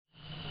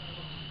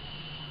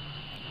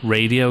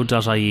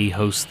Radio.ie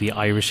hosts the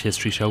Irish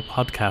History Show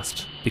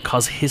podcast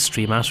because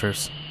history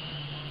matters.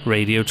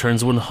 Radio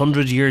turns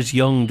 100 years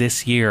young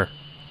this year.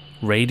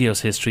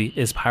 Radio's history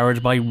is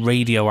powered by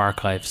Radio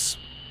Archives.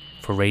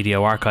 For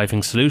radio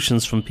archiving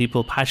solutions from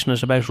people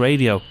passionate about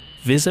radio,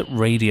 visit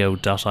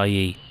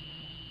radio.ie.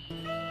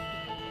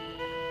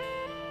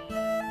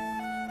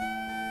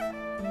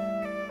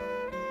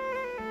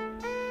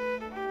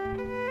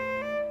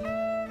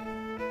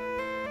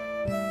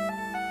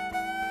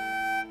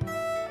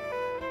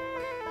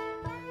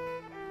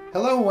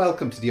 Hello and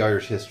welcome to the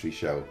Irish History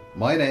Show.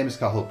 My name is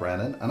Cathal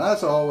Brennan, and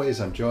as always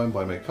I'm joined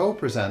by my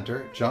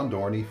co-presenter John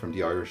Dorney from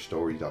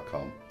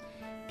theirishstory.com.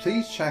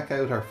 Please check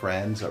out our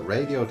friends at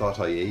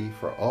radio.ie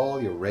for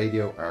all your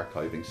radio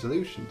archiving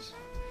solutions.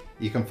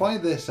 You can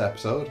find this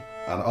episode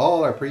and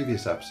all our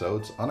previous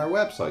episodes on our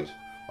website,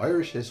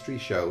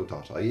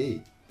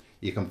 irishhistoryshow.ie.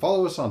 You can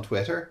follow us on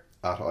Twitter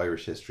at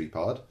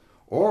irishhistorypod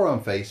or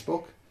on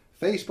Facebook,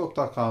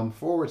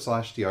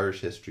 facebook.com/The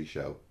Irish History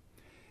Show.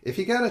 If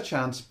you get a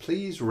chance,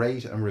 please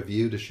rate and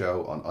review the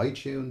show on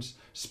iTunes,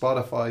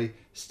 Spotify,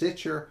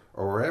 Stitcher,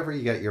 or wherever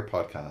you get your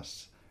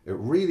podcasts. It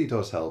really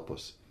does help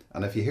us.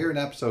 And if you hear an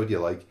episode you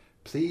like,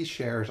 please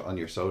share it on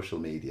your social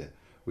media.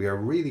 We are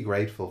really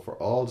grateful for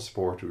all the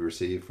support we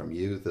receive from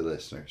you, the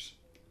listeners.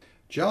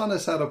 John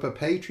has set up a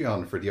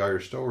Patreon for the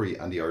Irish Story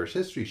and the Irish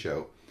History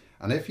Show.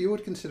 And if you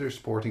would consider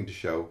supporting the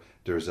show,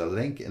 there is a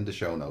link in the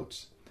show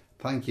notes.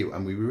 Thank you,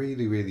 and we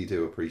really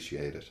do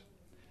appreciate it.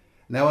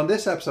 Now, on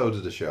this episode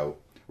of the show,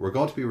 we're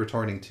going to be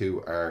returning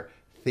to our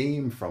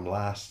theme from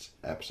last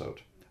episode,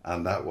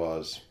 and that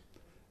was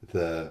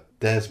the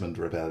Desmond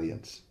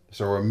Rebellions.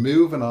 So we're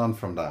moving on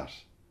from that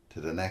to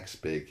the next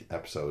big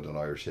episode in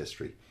Irish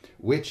history,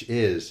 which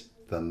is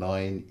the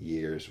 9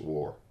 Years'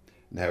 War.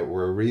 Now,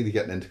 we're really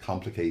getting into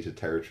complicated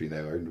territory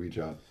now, aren't we,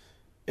 John?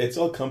 It's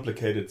all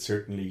complicated,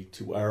 certainly,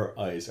 to our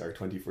eyes, our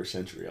 21st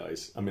century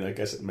eyes. I mean, I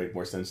guess it made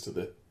more sense to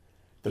the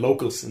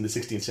locals in the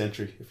 16th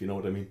century, if you know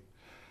what I mean.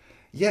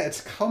 Yeah,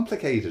 it's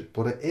complicated,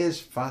 but it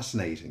is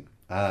fascinating.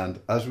 And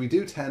as we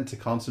do tend to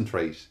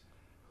concentrate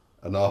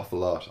an awful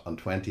lot on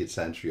 20th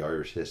century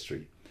Irish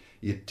history,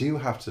 you do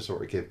have to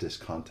sort of give this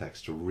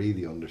context to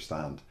really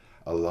understand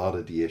a lot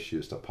of the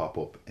issues that pop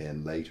up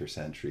in later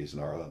centuries in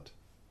Ireland.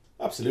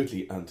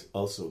 Absolutely, and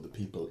also the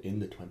people in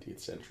the 20th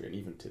century and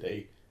even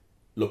today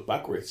look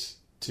backwards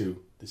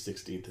to the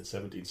 16th and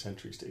 17th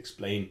centuries to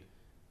explain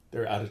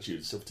their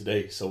attitudes of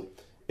today. So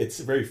it's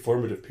a very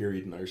formative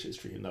period in Irish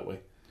history in that way.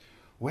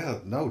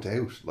 Well, no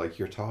doubt, like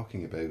you're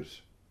talking about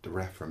the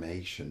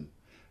Reformation,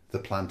 the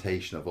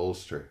plantation of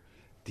Ulster,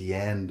 the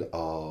end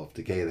of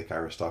the Gaelic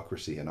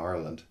aristocracy in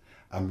Ireland,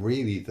 and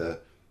really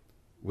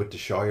with the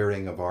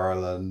shiring of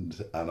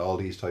Ireland and all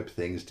these type of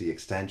things, the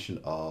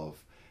extension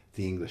of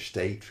the English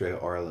state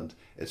throughout Ireland,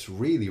 it's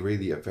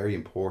really a very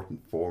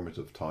important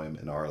formative time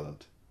in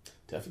Ireland.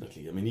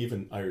 Definitely. I mean,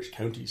 even Irish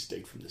counties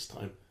date from this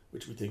time,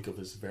 which we think of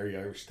as a very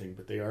Irish thing,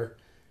 but they are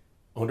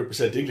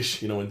 100%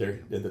 English, in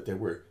that they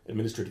were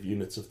administrative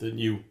units of the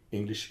new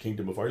English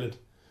Kingdom of Ireland.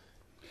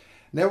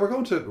 Now we're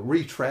going to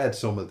retread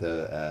some of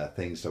the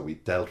things that we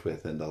dealt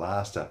with in the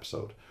last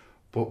episode,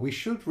 but we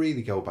should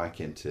really go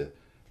back into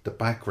the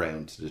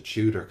background to the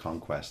Tudor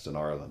conquest in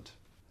Ireland.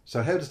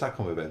 So how does that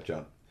come about,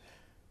 John?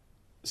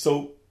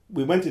 So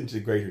we went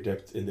into greater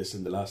depth in this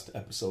in the last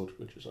episode,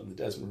 which was on the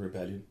Desmond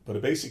Rebellion, but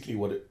basically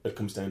what it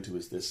comes down to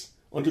is this.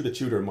 Under the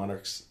Tudor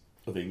monarchs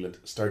of England,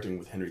 starting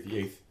with Henry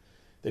VIII,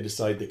 they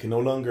decide they can no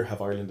longer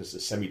have Ireland as a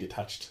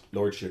semi-detached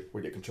lordship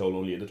where they control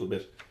only a little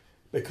bit,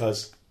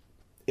 because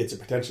it's a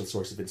potential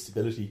source of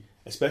instability,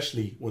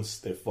 especially once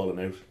they've fallen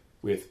out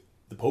with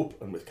the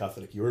Pope and with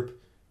Catholic Europe.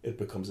 It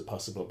becomes a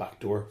possible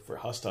backdoor for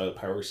hostile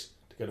powers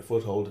to get a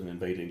foothold and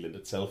invade England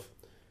itself.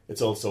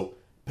 It's also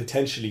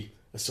potentially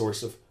a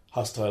source of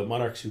hostile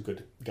monarchs who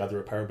could gather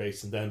a power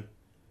base and then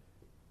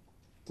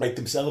make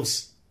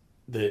themselves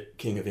the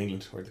King of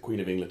England or the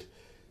Queen of England.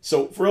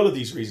 So for all of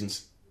these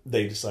reasons,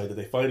 they decide that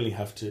they finally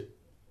have to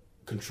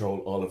control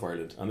all of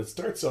Ireland. And it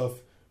starts off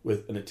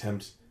with an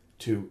attempt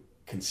to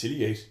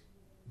conciliate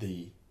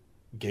the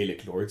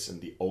Gaelic lords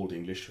and the Old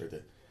English, or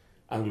the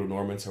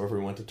Anglo-Normans, however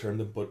we want to term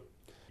them, but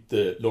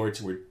the lords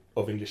who were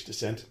of English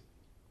descent.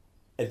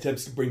 It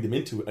attempts to bring them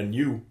into a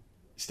new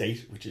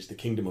state, which is the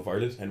Kingdom of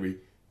Ireland. Henry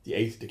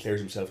VIII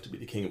declares himself to be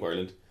the King of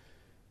Ireland.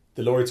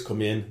 The lords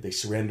come in, they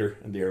surrender,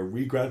 and they are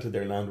re-granted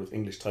their land with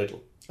English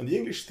title. And the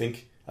English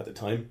think, at the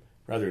time,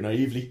 rather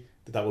naively,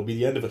 that will be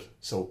the end of it.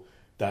 So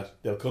that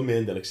they'll come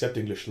in, they'll accept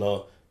English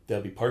law,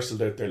 they'll be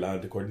parcelled out their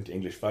land according to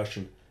English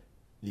fashion.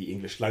 The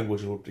English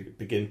language will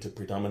begin to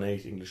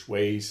predominate, English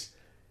ways,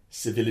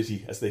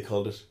 civility, as they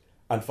called it,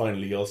 and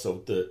finally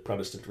also the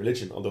Protestant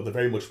religion, although they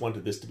very much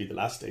wanted this to be the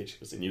last stage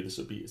because they knew this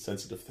would be a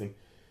sensitive thing.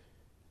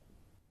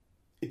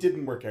 It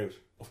didn't work out,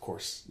 of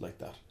course, like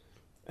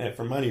that.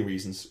 For many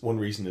reasons. One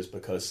reason is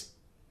because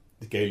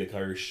the Gaelic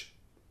Irish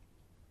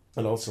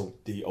and also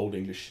the Old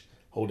English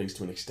holdings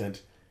to an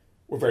extent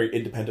were very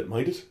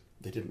independent-minded.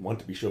 They didn't want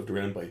to be shoved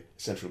around by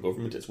central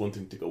government. It's one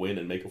thing to go in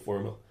and make a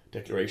formal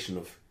declaration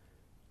of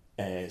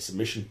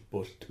submission,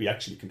 but to be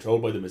actually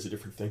controlled by them is a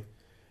different thing.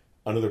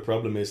 Another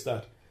problem is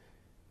that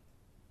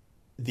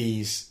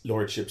these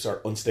lordships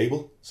are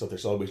unstable, so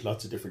there's always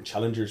lots of different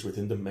challengers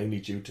within them, mainly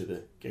due to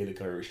the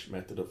Gaelic-Irish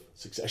method of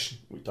succession.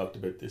 We talked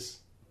about this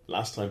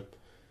last time.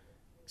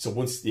 So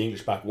once the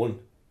English back one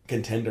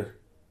contender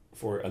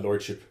for a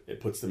lordship, it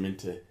puts them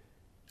into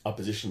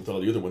opposition with all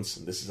the other ones,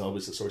 and this is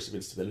always a source of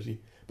instability.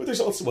 But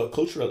there's also a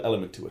cultural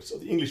element to it. So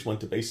the English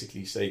want to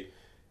basically say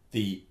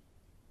the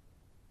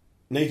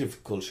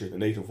native culture, the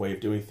native way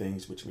of doing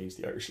things, which means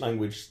the Irish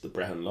language, the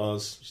Brehon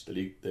laws, which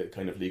is the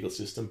kind of legal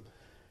system,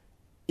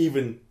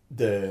 even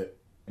the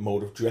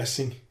mode of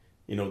dressing,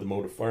 the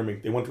mode of farming,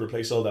 they want to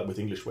replace all that with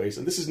English ways.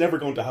 And this is never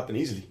going to happen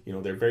easily.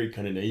 They're very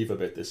kind of naive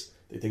about this.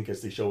 They think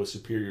as they show a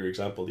superior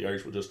example, the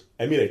Irish will just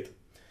emulate them.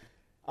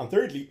 And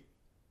thirdly,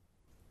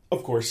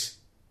 of course,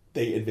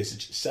 they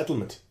envisage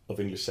settlement of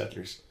English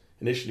settlers.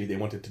 Initially, they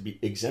wanted to be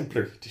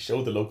exemplary, to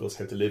show the locals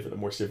how to live in a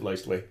more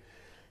civilised way.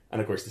 And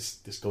of course,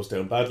 this goes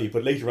down badly,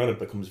 but later on it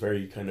becomes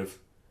very kind of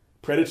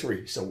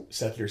predatory. So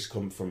settlers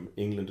come from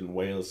England and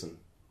Wales and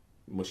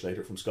much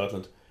later from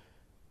Scotland,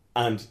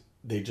 and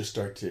they just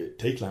start to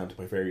take land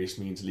by various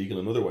means, legal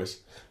and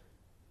otherwise.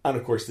 And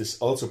of course, this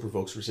also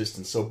provokes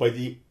resistance. So by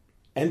the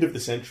end of the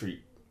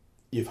century,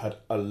 you've had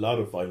a lot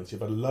of violence,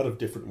 you've had a lot of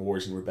different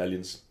wars and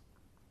rebellions.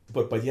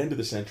 But by the end of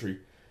the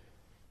century,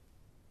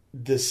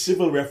 the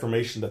civil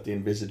reformation that they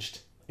envisaged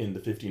in the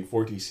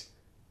 1540s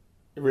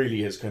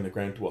really has kind of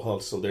ground to a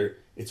halt. So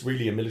it's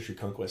really a military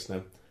conquest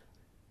now.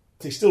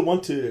 They still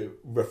want to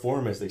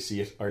reform, as they see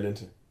it,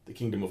 Ireland, the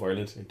Kingdom of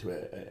Ireland, into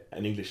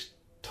an English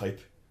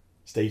type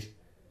state.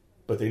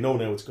 But they know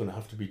now it's going to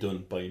have to be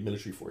done by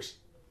military force.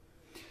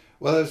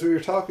 Well, as we were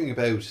talking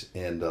about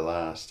in the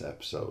last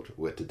episode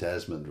with the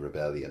Desmond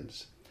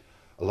rebellions,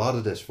 a lot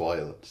of this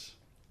violence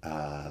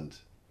and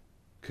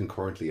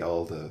concurrently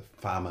all the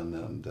famine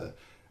and the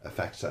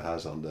effects it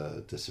has on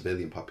the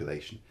civilian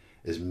population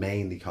is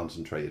mainly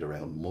concentrated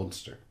around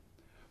Munster.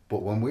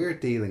 But when we're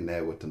dealing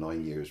now with the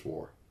 9 Years'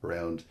 War,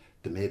 around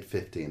the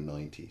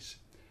mid-1590s,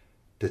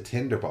 the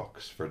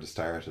tinderbox for the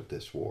start of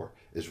this war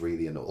is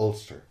really in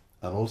Ulster.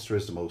 And Ulster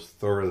is the most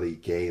thoroughly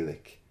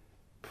Gaelic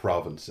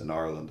province in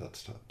Ireland at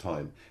the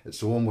time. It's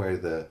the one where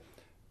the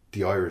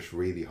Irish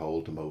really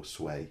hold the most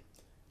sway.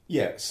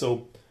 Yeah,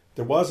 so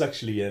there was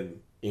actually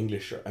an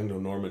English or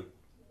Anglo-Norman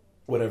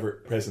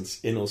presence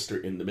in Ulster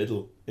in the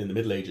Middle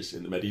Ages,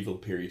 in the medieval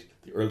period,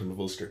 the Earldom of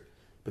Ulster.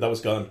 But that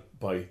was gone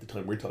by the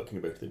time we're talking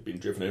about. They'd been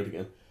driven out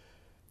again.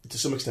 To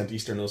some extent,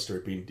 Eastern Ulster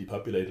had been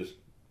depopulated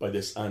by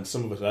this, and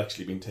some of it had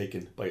actually been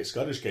taken by a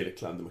Scottish Gaelic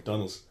clan, the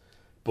MacDonalds.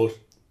 But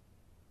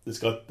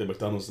the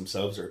MacDonalds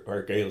themselves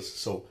are Gaels,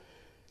 so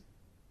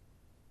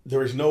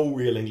there is no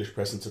real English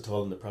presence at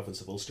all in the province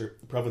of Ulster.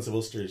 The province of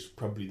Ulster is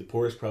probably the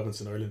poorest province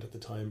in Ireland at the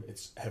time.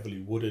 It's heavily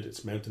wooded,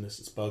 it's mountainous,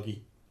 it's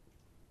boggy.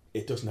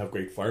 It doesn't have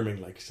great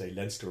farming like, say,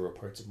 Leinster or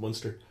parts of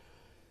Munster.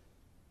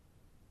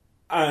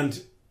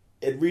 And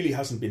it really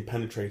hasn't been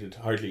penetrated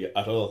hardly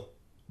at all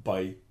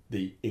by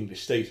the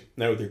English state.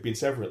 Now, there have been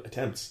several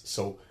attempts.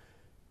 So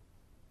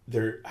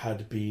there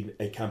had been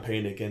a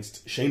campaign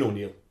against Shane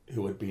O'Neill,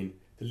 who had been...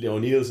 The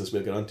O'Neills, as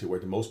we'll get on to, were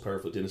the most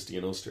powerful dynasty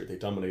in Ulster. They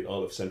dominate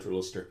all of central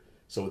Ulster.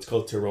 So it's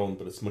called Tyrone,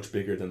 but it's much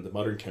bigger than the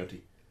modern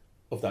county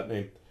of that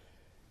name.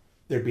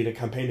 There had been a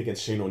campaign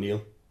against Shane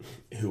O'Neill,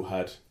 who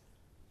had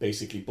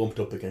basically bumped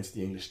up against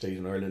the English state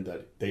in Ireland,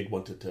 that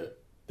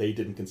they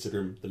didn't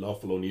consider him the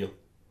lawful O'Neill,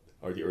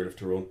 or the Earl of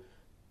Tyrone.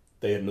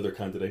 They had another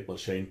candidate. Well,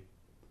 Shane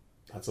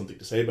had something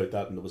to say about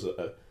that, and there was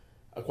a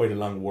quite a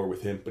long war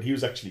with him. But he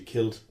was actually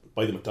killed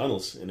by the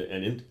MacDonalds in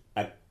an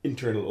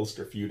internal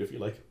Ulster feud, if you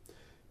like.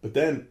 But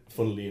then,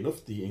 funnily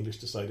enough, the English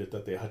decided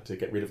that they had to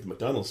get rid of the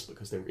MacDonalds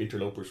because they were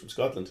interlopers from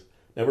Scotland.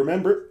 Now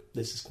remember,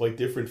 this is quite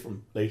different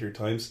from later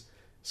times.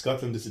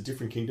 Scotland is a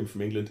different kingdom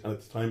from England, and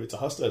at the time it's a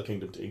hostile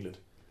kingdom to England.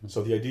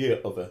 So the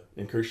idea of an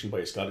incursion by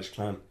a Scottish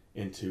clan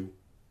into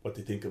what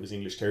they think of as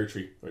English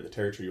territory, or the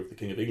territory of the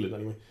King of England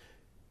anyway,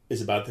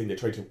 is a bad thing. They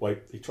tried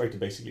to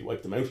basically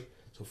wipe them out.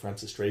 So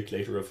Francis Drake,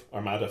 later of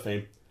Armada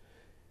fame,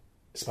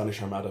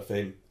 Spanish Armada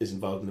fame, is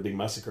involved in the big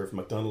massacre of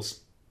MacDonalds,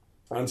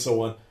 and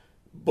so on.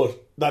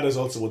 But that is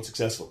also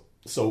unsuccessful.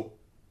 So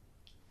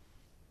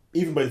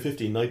even by the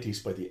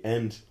 1590s, by the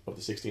end of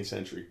the 16th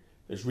century,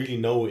 there's really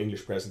no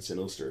English presence in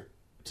Ulster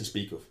to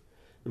speak of.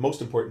 The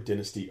most important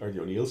dynasty are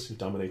the O'Neills, who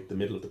dominate the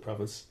middle of the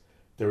province.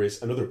 There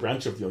is another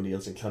branch of the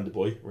O'Neills in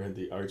Clandeboy, around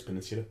the Ards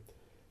Peninsula.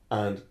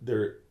 And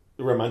there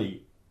are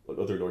many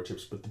other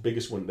lordships, but the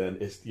biggest one then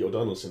is the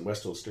O'Donnells in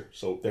West Ulster.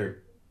 So they're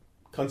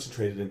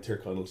concentrated in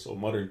Tyrconnell, so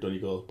modern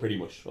Donegal pretty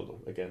much,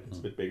 although again it's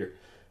a bit bigger.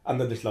 And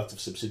then there's lots of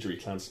subsidiary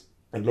clans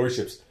and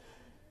lordships.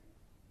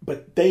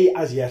 But they,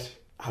 as yet,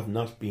 have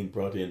not been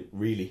brought in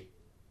really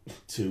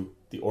to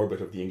the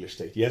orbit of the English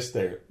state. Yes,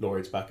 their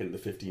lords back in the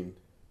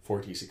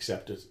 1540s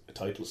accepted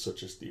titles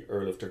such as the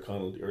Earl of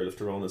Tyrconnell, the Earl of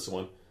Tyrone, and so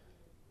on.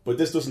 But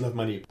this doesn't have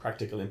many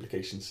practical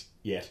implications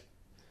yet.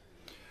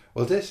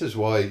 Well, this is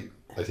why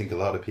I think a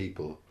lot of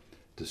people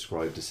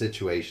describe the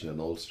situation in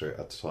Ulster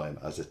at the time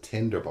as a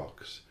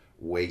tinderbox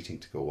waiting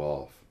to go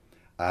off.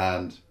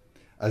 And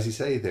as you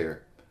say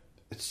there,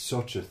 it's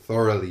such a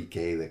thoroughly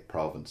Gaelic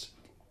province.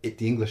 The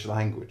English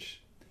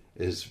language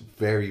is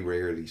very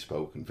rarely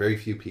spoken. Very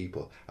few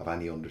people have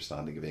any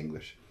understanding of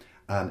English.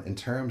 And in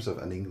terms of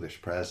an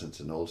English presence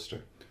in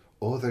Ulster,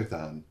 other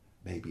than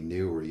maybe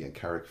Newry and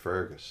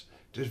Carrickfergus,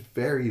 there's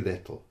very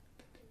little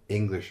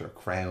English or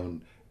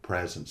Crown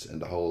presence in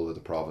the whole of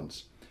the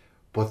province.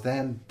 But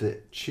then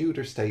the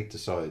Tudor state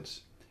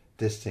decides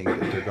this thing that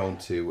they're going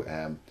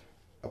to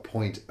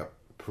appoint a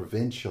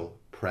provincial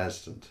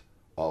president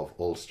of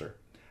Ulster.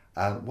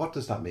 And what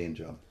does that mean,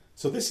 John?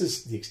 So this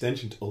is the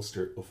extension to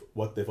Ulster of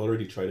what they've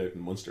already tried out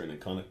in Munster and in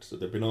Connacht. So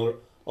there've been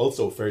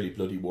also a fairly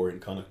bloody war in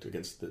Connacht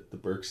against the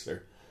Burkes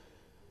there.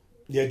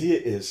 The idea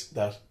is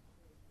that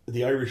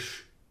the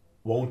Irish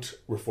won't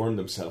reform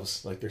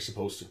themselves like they're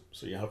supposed to.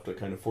 So you have to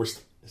kind of force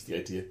them, is the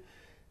idea.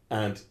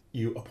 And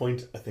you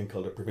appoint a thing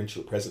called a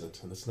provincial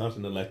president. And it's not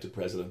an elected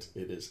president.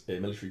 It is a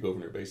military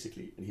governor,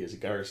 basically. And he has a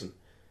garrison.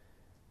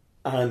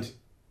 And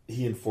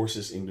he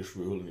enforces English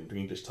rule and the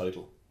English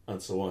title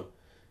and so on.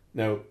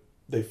 Now,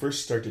 they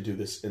first started to do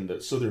this in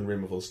the southern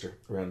rim of Ulster,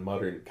 around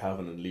modern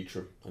Cavan and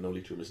Leitrim. I know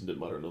Leitrim isn't in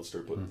modern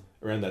Ulster, but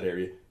around that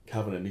area,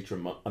 Cavan and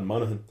Leitrim and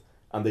Monaghan.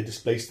 And they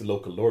displaced the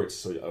local lords,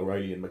 so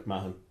O'Reilly and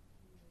McMahon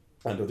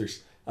and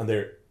others. And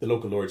the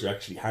local lords are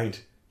actually hanged,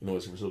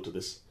 as a result of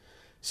this.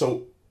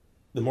 So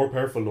the more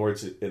powerful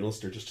lords in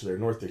Ulster, just to their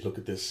north, they look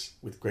at this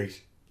with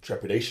great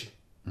trepidation.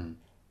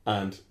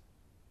 And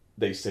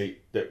they say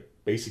that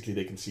basically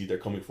they can see they're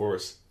coming for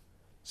us.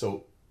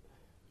 So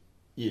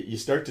you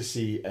start to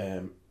see,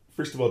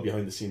 first of all,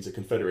 behind the scenes, a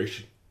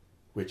confederation,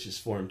 which is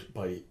formed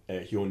by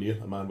Hugh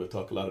O'Neill, a man we'll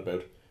talk a lot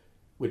about,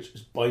 which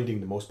is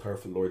binding the most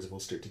powerful lords of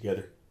Ulster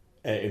together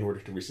in order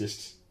to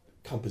resist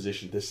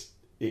composition, this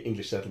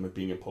English settlement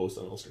being imposed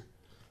on Ulster.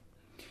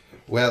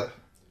 Well,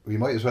 we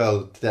might as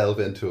well delve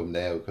into him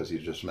now because you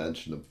just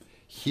mentioned him.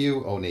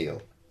 Hugh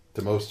O'Neill,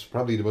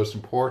 probably the most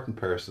important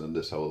person in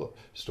this whole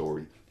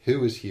story.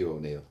 Who is Hugh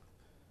O'Neill?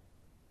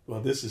 Well,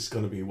 this is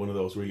going to be one of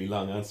those really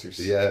long answers,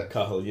 yeah.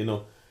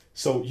 Cahill,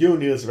 So Hugh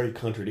O'Neill is a very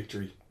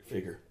contradictory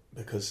figure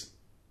because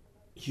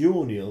Hugh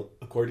O'Neill,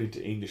 according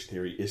to English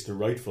theory, is the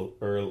rightful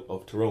Earl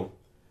of Tyrone.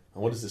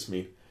 And what does this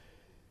mean?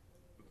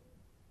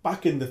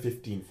 Back in the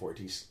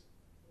 1540s,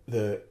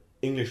 the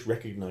English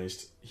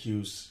recognised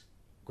Hugh's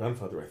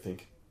grandfather, I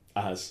think,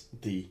 as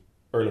the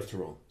Earl of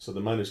Tyrone. So the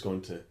man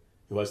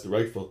who has the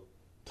rightful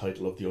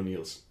title of the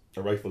O'Neills,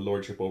 a rightful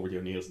lordship over the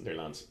O'Neills and their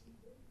lands.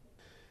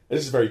 And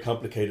this is very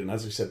complicated, and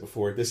as we said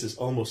before, this is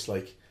almost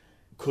like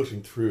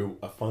cutting through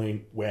a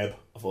fine web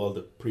of all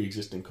the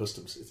pre-existing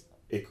customs.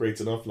 It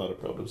creates an awful lot of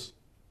problems.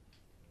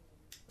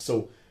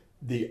 So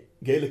the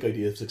Gaelic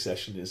idea of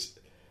succession is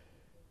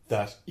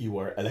that you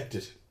are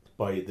elected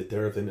by the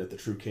Dervin, the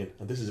true kin,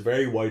 and this is a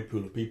very wide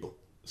pool of people.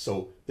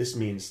 So this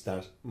means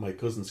that my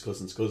cousin's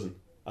cousin's cousin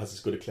has as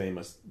good a claim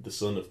as the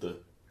son of the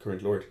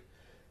current lord.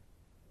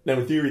 Now,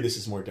 in theory, this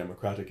is more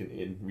democratic, and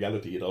in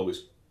reality, it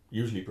always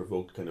usually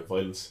provoked kind of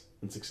violence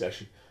in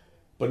succession.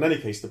 But in any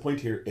case, the point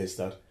here is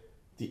that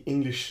the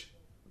English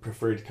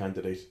preferred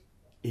candidate,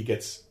 he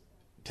gets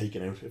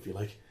taken out, if you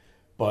like,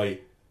 by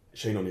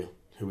Shane O'Neill,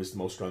 who is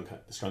the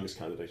strongest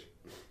candidate.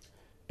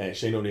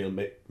 Shane O'Neill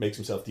makes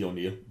himself the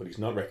O'Neill, but he's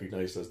not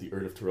recognised as the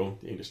Earl of Tyrone,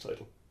 the English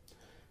title.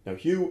 Now,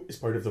 Hugh is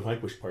part of the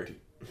vanquished party,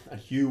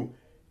 and Hugh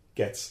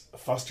gets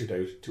fostered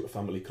out to a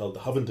family called the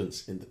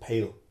Hovendens in the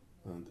Pale.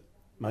 And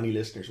many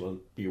listeners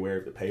will be aware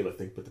of the Pale, I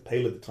think, but the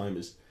Pale at the time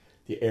is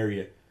the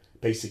area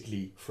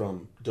basically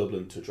from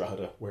Dublin to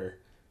Drogheda, where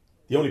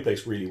the only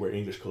place really where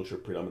English culture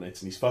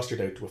predominates. And he's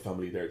fostered out to a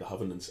family there, the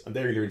Hovendens, and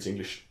there he learns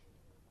English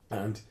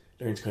and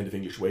learns kind of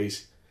English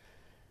ways.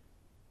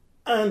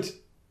 And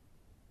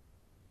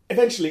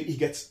eventually he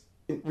gets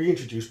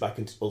reintroduced back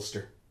into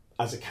Ulster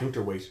as a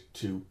counterweight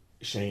to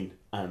Shane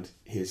and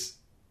his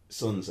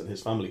sons and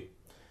his family.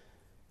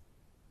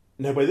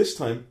 Now, by this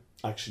time,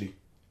 actually,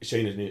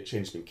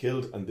 Shane's been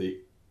killed, and the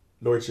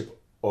lordship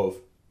of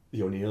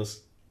the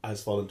O'Neills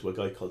has fallen to a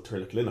guy called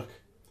Turlough Linnock.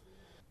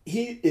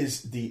 He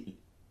is the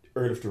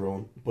Earl of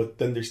Tyrone, but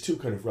then there's two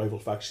kind of rival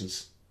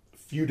factions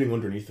feuding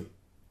underneath him.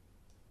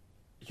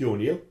 Hugh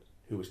O'Neill,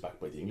 who was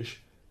backed by the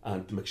English,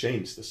 and the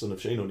McShanes, the son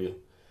of Shane O'Neill.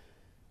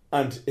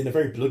 And in a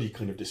very bloody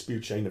kind of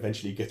dispute, Shane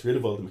eventually gets rid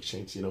of all the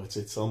McShanes.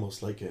 It's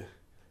almost like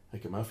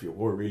a mafia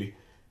war, really,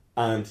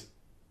 and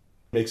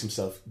makes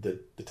himself the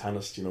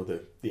Tanist,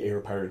 the heir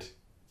apparent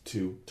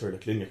to Turlough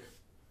Linnock.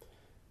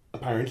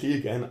 Apparently,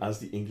 again, as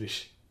the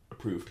English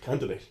approved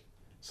candidate.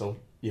 So,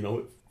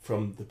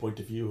 from the point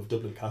of view of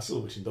Dublin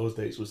Castle, which in those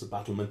days was a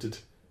battlemented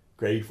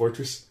grey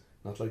fortress,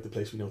 not like the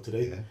place we know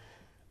today,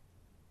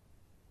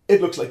 it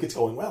looks like it's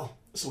going well.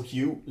 So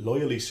Hugh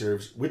loyally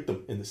serves with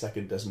them in the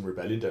Second Desmond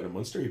Rebellion down in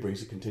Munster. He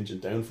brings a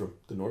contingent down from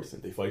the north,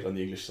 and they fight on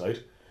the English side.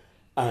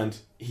 And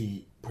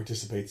he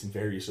participates in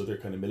various other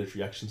kind of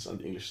military actions on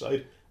the English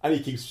side. And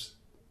he keeps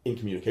in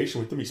communication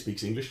with them. He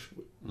speaks English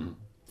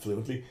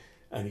fluently.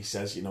 And he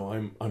says,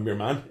 I'm your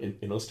man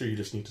in Ulster. You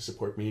just need to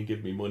support me and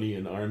give me money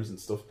and arms and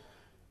stuff.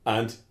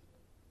 And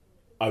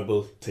I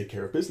will take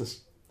care of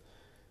business.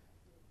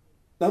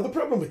 Now, the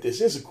problem with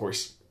this is, of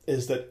course,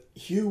 is that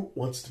Hugh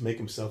wants to make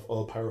himself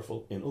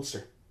all-powerful in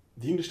Ulster.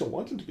 The English don't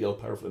want him to be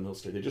all-powerful in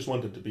Ulster. They just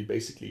want him to be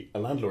basically a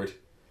landlord.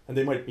 And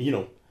they might,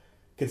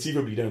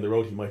 conceivably down the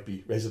road he might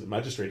be resident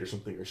magistrate or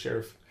something, or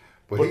sheriff.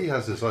 But he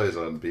has his eyes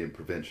on being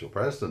provincial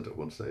president at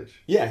one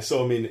stage. Yeah,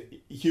 so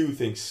Hugh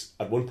thinks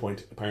at one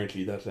point,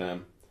 apparently,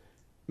 that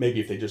maybe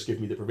if they just give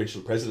me the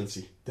provincial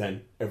presidency,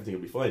 then everything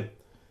will be fine.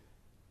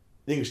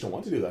 The English don't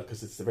want to do that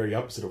because it's the very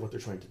opposite of what they're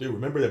trying to do.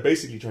 Remember, they're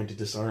basically trying to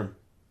disarm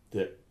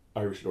the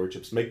Irish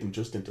lordships, make them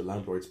just into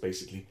landlords,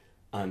 basically,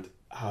 and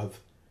have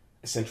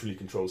a centrally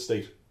controlled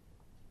state.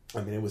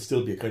 It would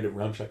still be a kind of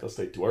ramshackle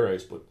state to our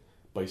eyes, but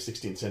by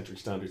 16th century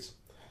standards.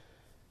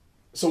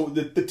 So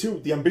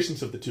the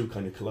ambitions of the two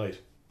kind of collide.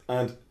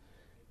 And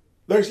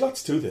there's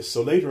lots to this.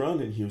 So later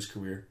on in Hugh's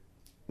career,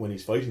 when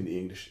he's fighting the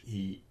English,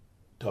 he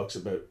talks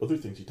about other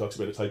things. He talks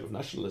about a type of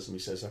nationalism. He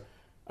says,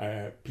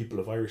 people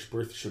of Irish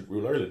birth should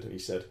rule Ireland. And he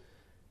said,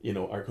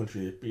 our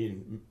country is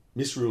being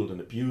misruled and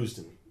abused,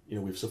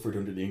 and we've suffered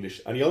under the English.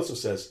 And he also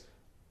says,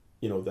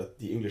 that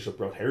the English have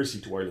brought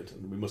heresy to Ireland,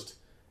 and we must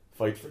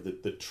fight for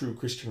the true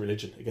Christian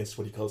religion against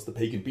what he calls the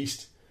pagan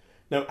beast.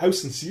 Now, how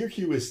sincere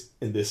Hugh is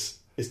in this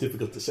is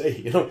difficult to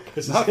say,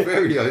 Not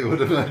very, I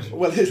would imagine.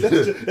 Well,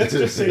 let's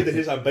just say that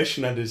his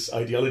ambition and his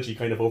ideology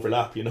kind of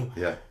overlap,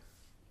 Yeah.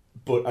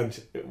 But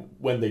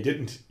when they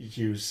didn't,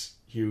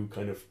 Hugh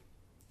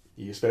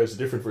he espoused a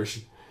different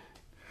version.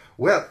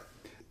 Well,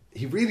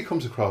 he really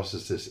comes across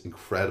as this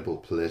incredible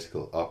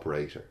political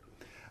operator,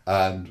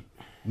 and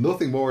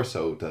nothing more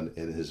so than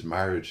in his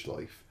marriage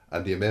life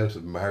and the amount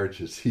of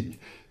marriages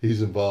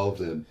he's involved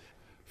in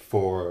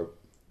for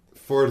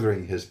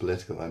furthering his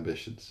political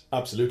ambitions.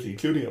 Absolutely,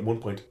 including at one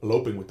point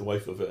eloping with the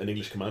wife of an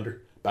English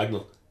commander,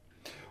 Bagnall.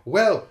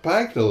 Well,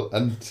 Bagnall,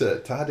 and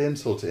to add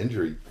insult to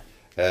injury,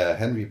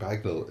 Henry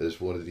Bagnall is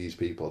one of these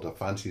people that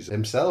fancies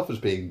himself as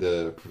being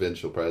the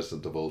provincial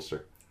president of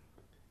Ulster.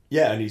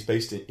 Yeah, and he's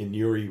based in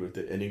Newry with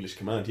an English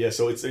command. Yeah,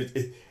 so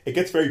it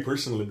gets very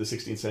personal in the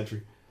 16th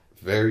century.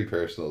 Very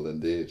personal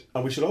indeed.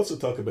 And we should also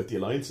talk about the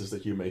alliances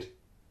that Hugh made.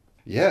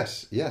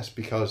 Yes,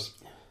 because,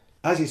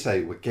 as you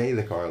say, with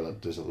Gaelic Ireland,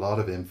 there's a lot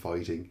of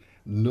infighting,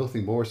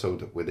 nothing more so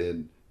than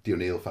within the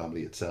O'Neill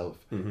family itself.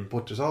 Mm-hmm.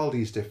 But there's all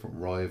these different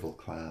rival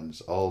clans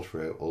all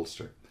throughout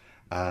Ulster,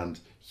 and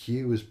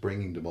Hugh is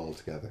bringing them all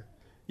together.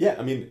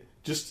 Yeah,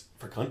 just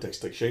for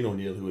context, like Shane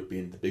O'Neill, who had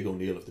been the big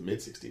O'Neill of the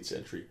mid-16th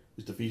century,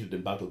 was defeated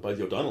in battle by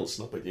the O'Donnells,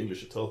 not by the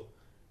English at all,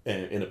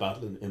 in a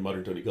battle in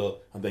modern Donegal,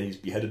 and then he's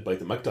beheaded by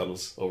the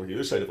MacDonalds over the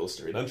other side of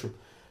Ulster in Antrim.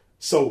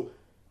 So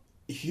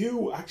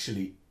Hugh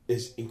actually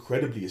is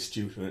incredibly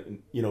astute,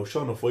 and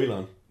Sean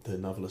O'Foylan, the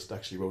novelist,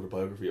 actually wrote a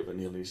biography of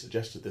O'Neill, and he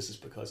suggested this is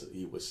because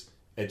he was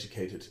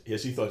educated.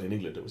 Yes, he thought in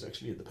England it was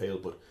actually in the Pale,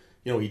 but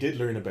he did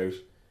learn about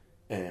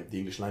the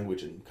English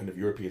language and kind of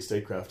European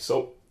statecraft.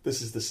 So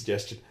this is the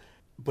suggestion.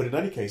 But in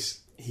any case,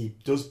 he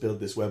does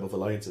build this web of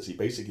alliances. He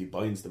basically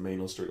binds the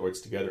main Ulster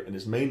lords together, and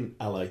his main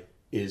ally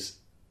is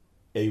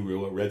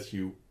Rua Red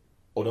Hugh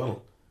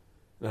O'Donnell.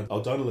 And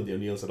O'Donnell and the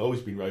O'Neills had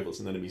always been rivals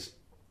and enemies,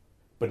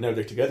 but now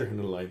they're together in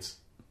an alliance.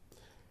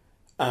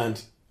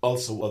 And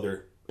also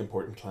other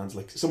important clans,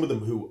 like some of them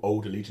who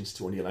owed allegiance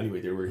to O'Neill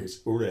anyway. They were his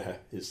Ureha,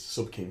 his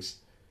sub-kings,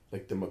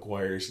 like the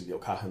Maguires and the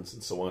O'Cahans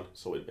and so on.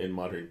 So in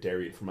modern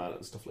Derry and Fermanagh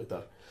and stuff like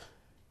that.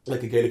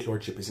 Like the Gaelic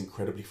lordship is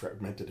incredibly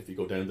fragmented if you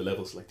go down the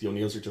levels. Like the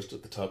O'Neills are just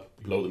at the top.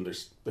 Below them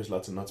there's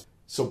lots and lots.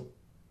 So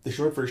the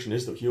short version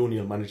is that Hugh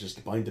O'Neill manages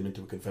to bind them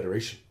into a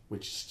confederation,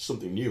 which is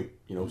something new,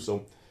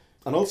 So,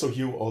 and also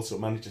Hugh also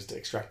manages to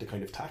extract a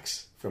kind of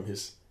tax from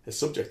his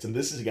subjects, and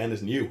this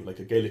is new. Like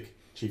a Gaelic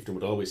chieftain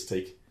would always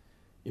take,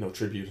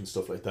 tribute and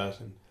stuff like that,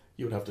 and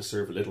you would have to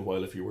serve a little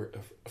while if you were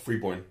a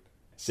freeborn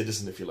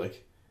citizen, if you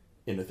like,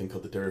 in a thing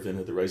called the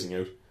Dervina, the Rising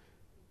Out.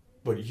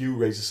 But Hugh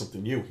raises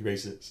something new. He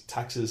raises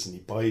taxes and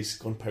he buys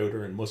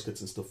gunpowder and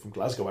muskets and stuff from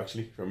Glasgow,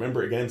 actually.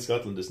 Remember, again,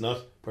 Scotland is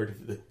not part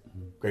of the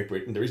Great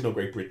Britain. There is no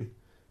Great Britain.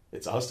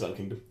 It's a hostile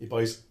kingdom. He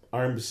buys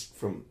arms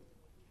from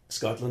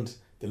Scotland,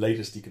 the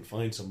latest he can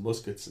find, some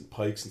muskets and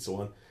pikes and so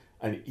on,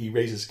 and he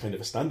raises kind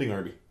of a standing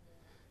army.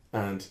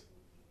 And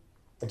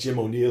Jim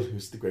O'Neill,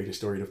 who's the great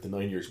historian of the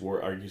 9 Years'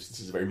 War, argues this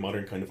is a very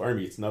modern kind of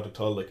army. It's not at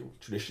all like a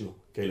traditional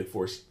Gaelic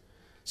force.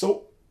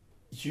 So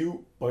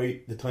Hugh,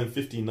 by the time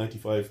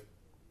 1595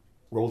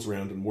 rolls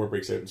around and war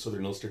breaks out in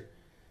southern Ulster,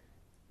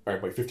 or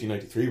by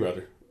 1593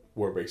 rather,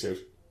 war breaks out,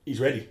 he's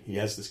ready. He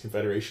has this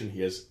confederation,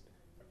 he has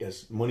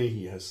money,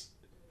 he has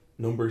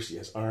numbers, he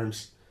has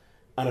arms.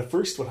 And at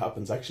first what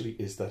happens actually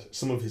is that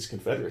some of his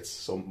confederates,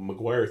 so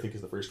Maguire I think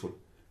is the first one,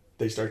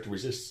 they start to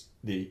resist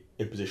the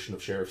imposition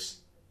of sheriffs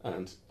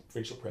and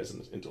provincial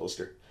president into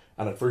Ulster.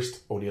 And at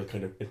first O'Neill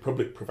kind of in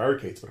public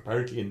prevaricates, but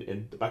apparently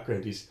in the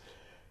background he's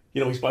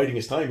biding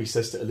his time. He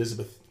says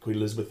to Queen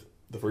Elizabeth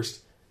I,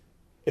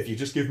 if you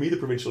just give me the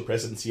provincial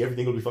presidency,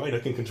 everything will be fine. I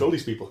can control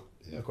these people.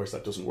 Yeah. Of course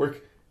that doesn't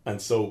work.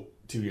 And so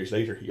 2 years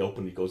later he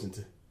openly goes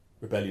into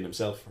rebellion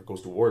himself, or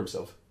goes to war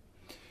himself.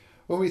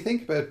 When we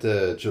think about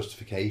the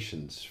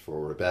justifications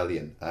for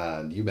rebellion,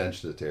 and you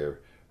mentioned it there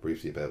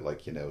briefly about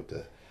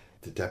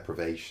the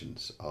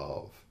deprivations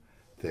of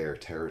their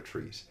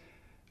territories,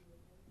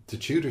 the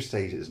Tudor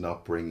state is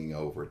not bringing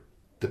over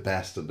the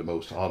best and the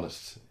most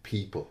honest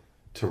people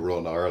to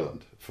run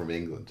Ireland from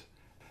England.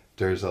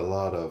 There's a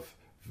lot of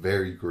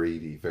very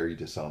greedy, very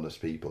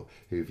dishonest people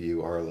who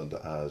view Ireland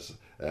as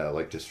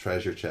like this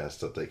treasure chest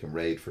that they can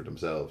raid for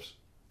themselves.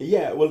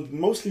 Yeah, well,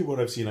 mostly what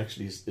I've seen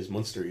actually is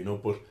Munster, you know,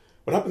 but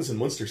what happens in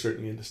Munster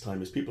certainly in this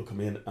time is people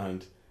come in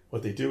and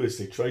what they do is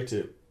they try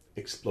to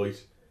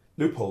exploit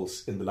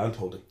loopholes in the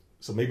landholding.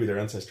 So maybe their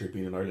ancestor had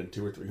been in Ireland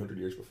 200 or 300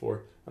 years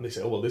before, and they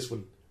say, oh, well, this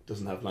one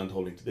doesn't have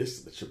landholding to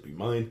this, that should be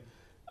mine,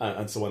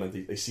 and so on, and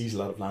they seize a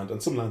lot of land,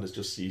 and some land is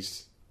just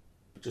seized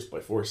just by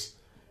force.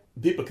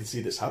 People can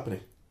see this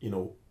happening, you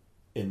know,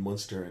 in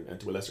Munster and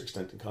to a lesser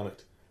extent in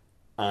Connacht,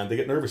 and they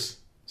get nervous,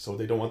 so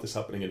they don't want this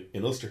happening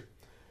in Ulster.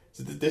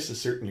 So this is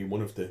certainly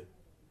one of the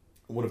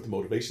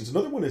motivations.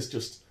 Another one is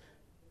just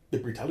the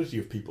brutality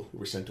of people who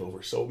were sent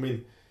over. So I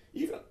mean,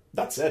 even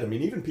that said, I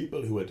mean, even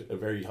people who had a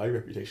very high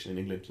reputation in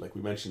England, like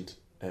we mentioned,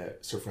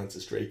 Sir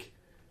Francis Drake,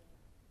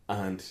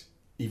 and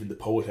even the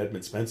poet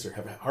Edmund Spenser,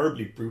 have a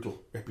horribly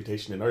brutal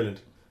reputation in Ireland.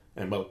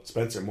 And well,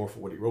 Spenser more for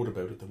what he wrote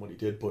about it than what he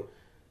did, but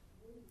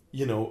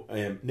you know,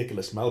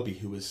 Nicholas Malby,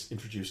 who was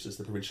introduced as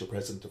the provincial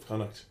president of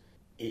Connacht,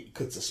 he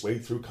cuts a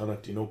swathe through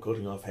Connacht, you know,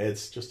 cutting off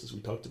heads, just as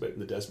we talked about in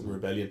the Desmond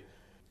Rebellion.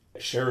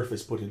 A sheriff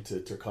is put into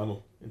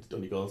Tyrconnell, into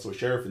Donegal. So a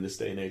sheriff in this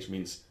day and age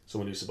means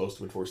someone who's supposed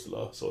to enforce the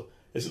law. So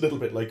it's a little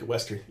bit like a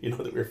Western, you know,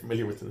 that we're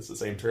familiar with, and it's the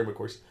same term, of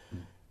course.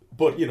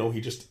 But, you know,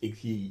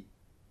 he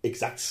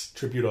exacts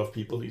tribute off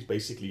people. He's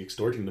basically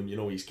extorting them, you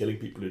know, he's killing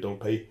people who don't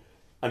pay.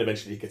 And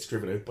eventually he gets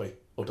driven out by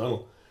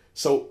O'Donnell.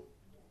 So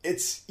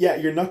it's, yeah,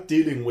 you're not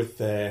dealing with,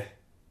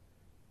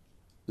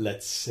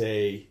 let's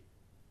say,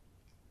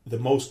 the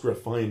most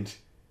refined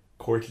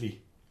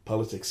courtly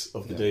politics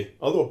of the day.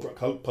 Although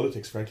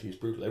politics, frankly, is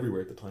brutal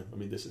everywhere at the time. I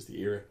mean, this is the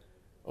era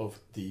of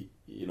the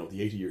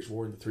 80 Years'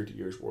 War and the 30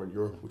 Years' War in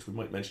Europe, which we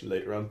might mention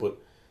later on. But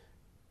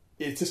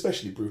it's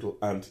especially brutal.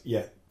 And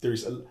yeah,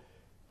 there's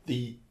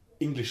the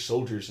English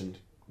soldiers and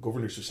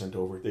governors who are sent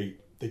over. They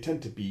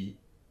tend to be,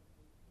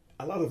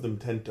 a lot of them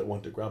tend to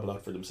want to grab a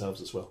lot for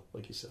themselves as well,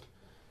 like you said.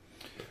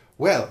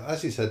 Well,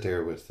 as you said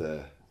there, with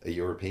a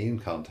European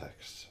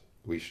context,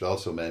 we should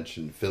also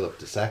mention Philip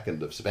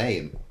II of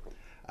Spain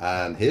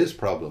and his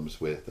problems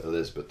with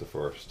Elizabeth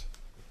I.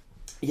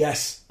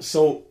 Yes,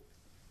 so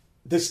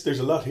there's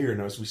a lot here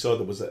now. As we saw,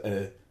 there was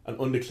an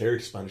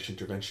undeclared Spanish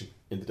intervention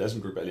in the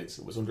Desmond Rebellions.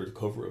 It was under the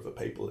cover of a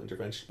papal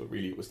intervention, but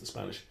really it was the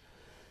Spanish.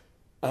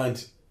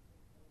 And,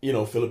 you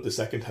know, Philip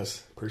II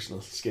has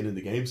personal skin in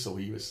the game, so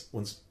he was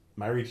once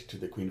married to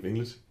the Queen of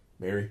England,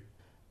 Mary,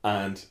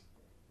 and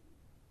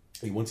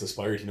he once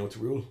aspired, you know, to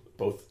rule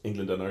both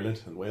England and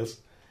Ireland and Wales.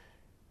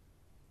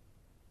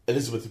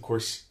 Elizabeth, of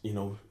course, you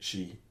know,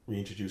 she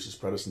reintroduces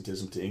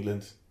Protestantism to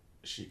England.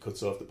 She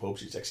cuts off the Pope.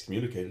 She's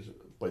excommunicated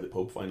by the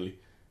Pope finally.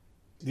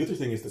 The other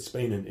thing is that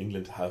Spain and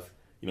England have,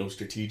 you know,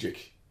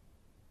 strategic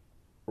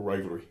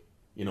rivalry.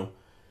 You know,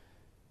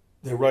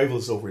 they're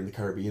rivals over in the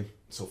Caribbean.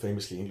 So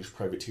famously English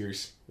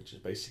privateers, which is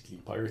basically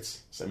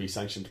pirates,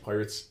 semi-sanctioned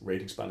pirates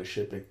raiding Spanish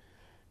shipping.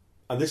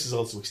 And this is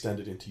also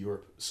extended into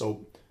Europe.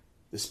 So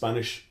the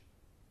Spanish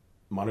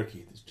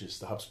monarchy, which is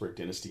the Habsburg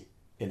dynasty,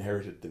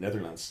 inherited the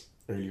Netherlands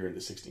earlier in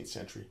the 16th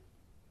century,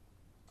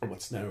 or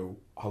what's now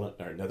Holland,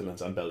 or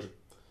Netherlands and Belgium,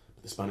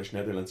 but the Spanish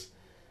Netherlands,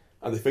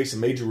 and they face a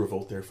major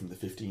revolt there from the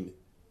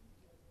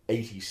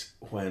 1580s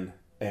when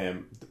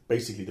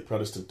basically the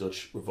Protestant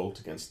Dutch revolt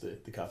against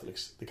the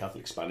Catholics, the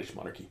Catholic Spanish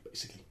monarchy,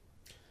 basically.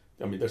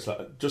 I mean, there's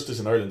just as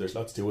in Ireland, there's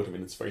lots to it. I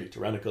mean, it's fairly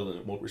tyrannical and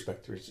it won't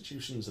respect their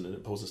institutions and it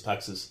imposes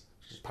taxes,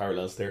 which is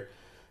parallels there.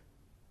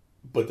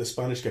 But the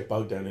Spanish get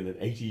bogged down in an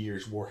 80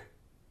 years war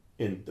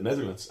in the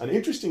Netherlands. And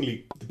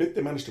interestingly, the bit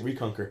they managed to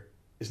reconquer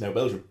is now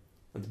Belgium,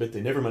 and the bit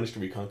they never managed to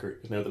reconquer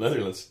is now the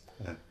Netherlands.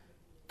 Yeah.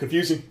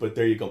 Confusing, but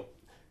there you go.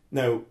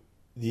 Now,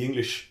 the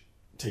English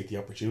take the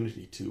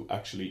opportunity to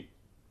actually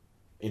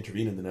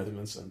intervene in the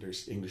Netherlands, and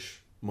there's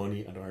English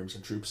money and arms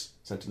and troops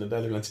sent to the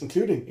Netherlands,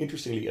 including,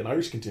 interestingly, an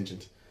Irish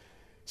contingent.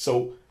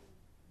 So,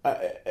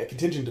 a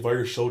contingent of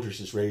Irish soldiers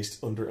is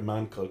raised under a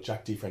man called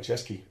Jack D.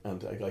 Franceschi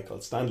and a guy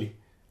called Stanley.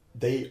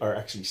 They are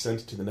actually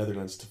sent to the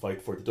Netherlands to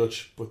fight for the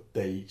Dutch, but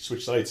they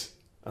switch sides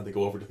and they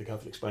go over to the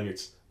Catholic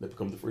Spaniards. They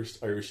become the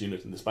first Irish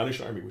unit in the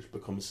Spanish army, which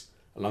becomes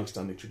a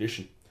long-standing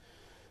tradition.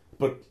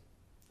 But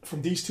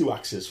from these two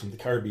axes, from the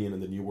Caribbean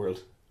and the New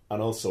World,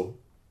 and also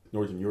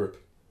Northern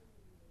Europe,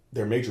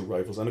 they're major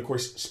rivals. And of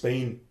course,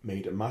 Spain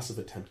made a massive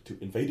attempt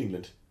to invade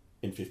England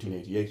in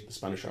 1588, the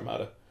Spanish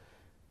Armada,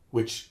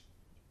 which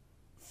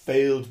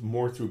failed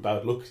more through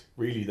bad luck,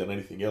 really, than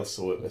anything else.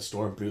 So a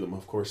storm blew them,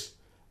 of course,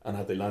 and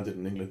had they landed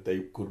in England, they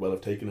could well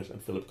have taken it,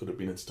 and Philip could have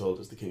been installed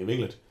as the King of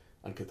England,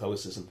 and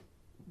Catholicism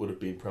would have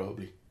been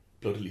probably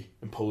bloodily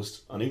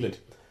imposed on England.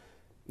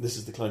 This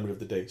is the climate of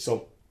the day.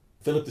 So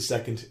Philip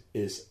II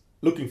is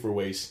looking for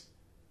ways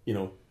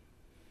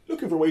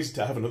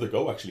to have another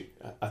go, actually,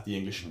 at the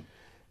English.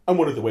 And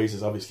one of the ways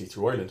is obviously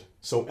through Ireland.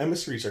 So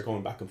emissaries are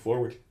going back and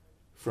forward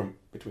from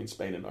between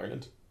Spain and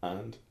Ireland,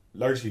 and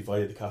largely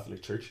via the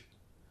Catholic Church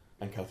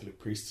and Catholic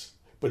priests.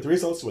 But there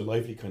is also a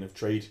lively kind of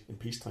trade in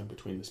peacetime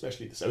between,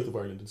 especially the south of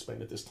Ireland and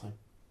Spain at this time.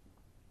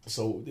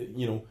 So,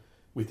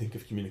 we think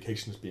of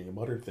communication as being a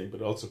modern thing,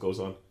 but it also goes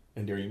on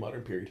in the early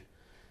modern period.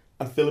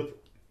 And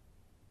Philip,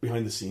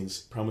 behind the scenes,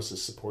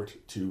 promises support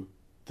to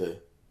the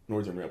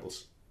northern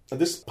rebels.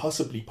 And this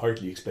possibly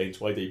partly explains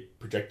why they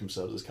project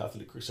themselves as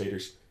Catholic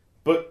crusaders.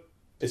 But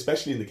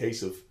especially in the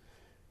case of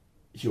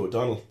Hugh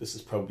O'Donnell, this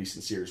is probably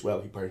sincere as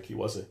well. He apparently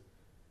was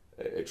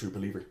a true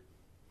believer.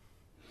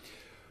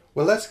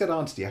 Well, let's get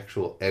on to the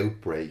actual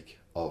outbreak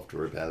of the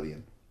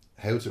rebellion.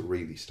 How does it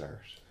really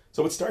start?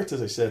 So it starts,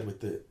 as I said, with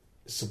the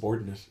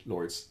subordinate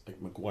lords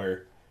like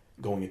Maguire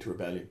going into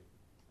rebellion.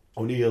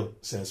 O'Neill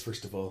says,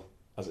 first of all,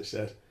 as I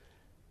said,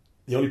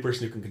 the only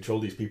person who can control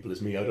these people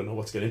is me. I don't know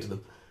what's getting into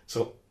them.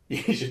 So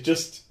you should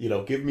just,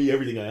 give me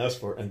everything I ask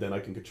for and then I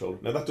can control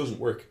it. Now that doesn't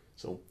work.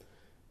 So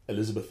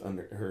Elizabeth and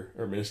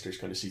her ministers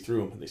kind of see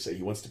through him and they say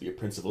he wants to be a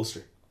Prince of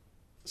Ulster.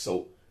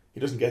 So he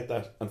doesn't get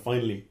that. And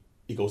finally,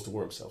 he goes to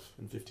war himself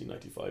in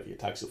 1595. He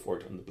attacks a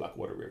fort on the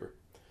Blackwater River.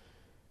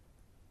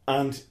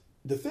 And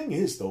the thing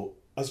is, though,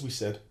 as we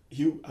said,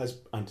 Hugh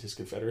and his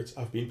Confederates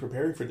have been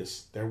preparing for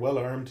this. They're well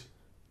armed.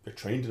 They're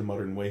trained in a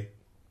modern way.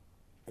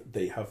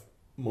 They have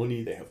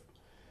money. They have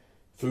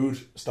food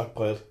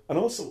stockpiled. And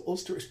also,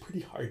 Ulster is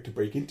pretty hard to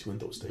break into in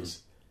those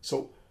days.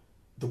 So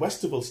the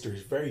west of Ulster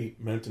is very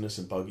mountainous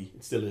and boggy.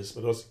 It still is.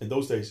 But in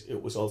those days,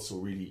 it was also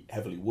really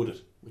heavily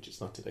wooded, which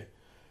it's not today.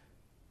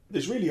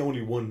 There's really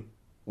only one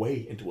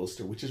way into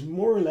Ulster, which is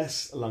more or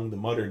less along the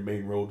modern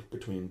main road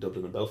between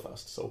Dublin and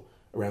Belfast. So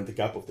around the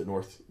Gap of the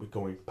North, we're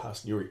going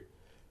past Newry.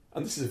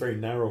 And this is a very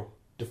narrow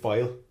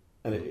defile,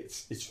 and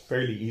it's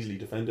fairly easily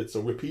defended. So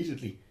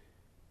repeatedly,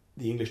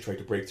 the English try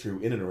to break through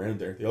in and around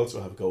there. They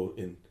also have a go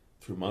in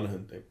through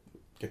Monaghan. They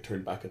get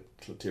turned back at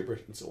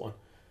Clotibret and so on.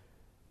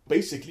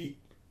 Basically,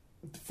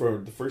 for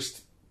the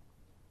first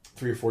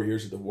 3 or 4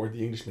 years of the war,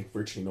 the English make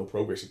virtually no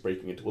progress at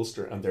breaking into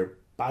Ulster, and they're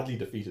badly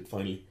defeated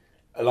finally,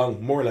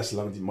 more or less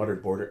along the modern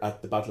border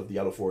at the Battle of the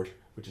Yellow Ford,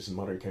 which is in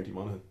modern County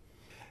Monaghan.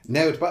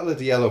 Now, the Battle of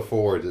the Yellow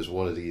Ford is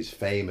one of these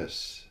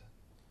famous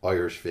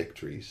Irish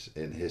victories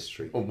in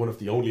history. Oh, one of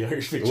the only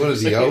Irish victories. One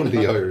of the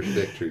only Irish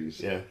victories.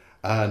 Yeah.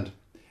 And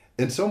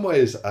in some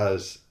ways,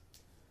 as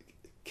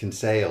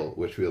Kinsale,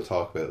 which we'll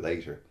talk about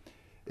later,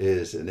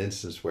 is an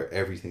instance where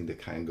everything that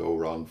can go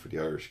wrong for the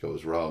Irish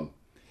goes wrong.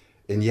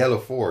 In Yellow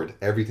Ford,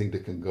 everything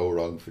that can go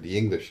wrong for the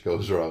English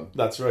goes wrong.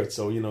 That's right.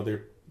 So,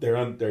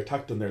 they're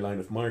attacked on their line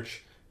of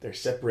march. They're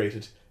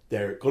separated.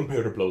 Their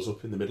gunpowder blows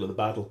up in the middle of the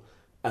battle,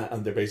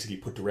 and they're basically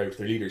put to rout.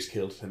 Their leader's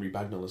killed, Henry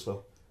Bagnall as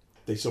well.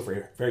 They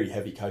suffer very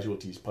heavy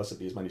casualties,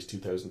 possibly as many as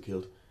 2,000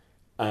 killed,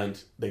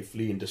 and they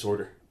flee in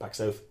disorder back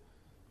south.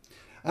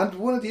 And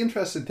one of the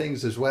interesting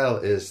things as well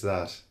is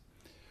that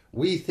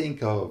we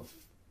think of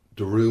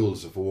the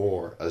rules of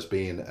war as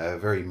being a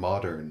very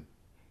modern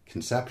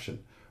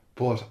conception,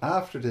 but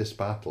after this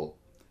battle,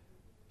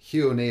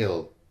 Hugh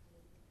O'Neill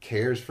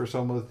cares for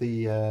some of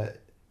the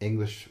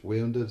English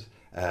wounded,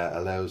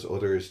 allows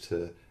others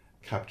to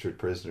captured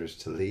prisoners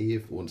to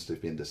leave once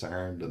they've been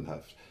disarmed and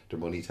have their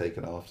money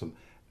taken off them.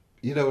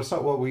 It's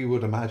not what we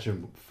would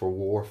imagine for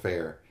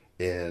warfare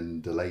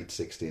in the late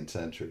 16th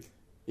century.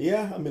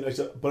 Yeah,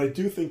 but I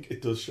do think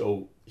it does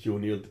show Hugh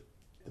O'Neill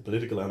the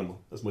political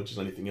animal as much as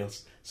anything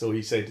else. So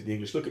he's saying to the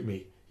English, look at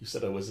me, you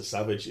said I was a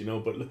savage,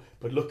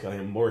 but look, I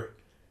am more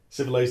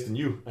civilised than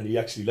you. And he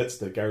actually lets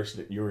the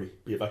garrison at Newry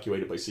be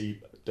evacuated by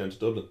sea down to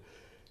Dublin.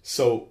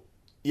 So,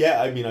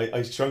 yeah,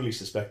 I strongly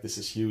suspect this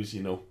is Hugh's,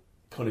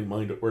 cunning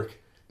mind at work.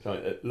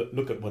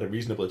 Look at what a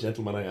reasonable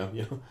gentleman I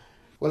am,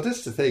 Well, this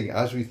is the thing.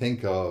 As we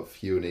think of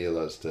Hugh O'Neill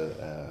as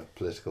the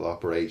political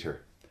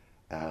operator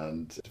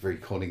and a very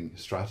cunning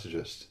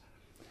strategist,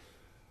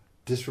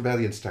 this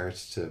rebellion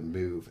starts to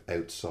move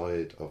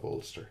outside of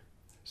Ulster.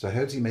 So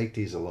how does he make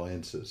these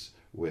alliances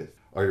with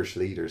Irish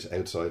leaders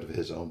outside of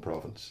his own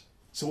province?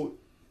 So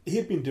he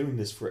had been doing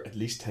this for at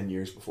least 10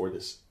 years before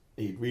this.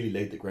 He'd really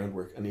laid the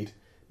groundwork, and he'd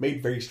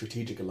made very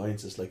strategic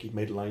alliances. Like he'd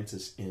made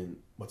alliances in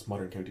what's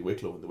modern County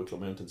Wicklow, in the Wicklow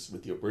Mountains,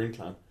 with the O'Byrne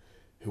clan,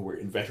 who were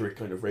inveterate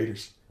kind of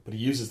raiders. But he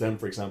uses them,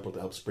 for example, to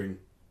help spring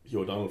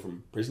Hugh O'Donnell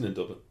from prison in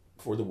Dublin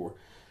before the war.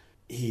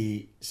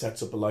 He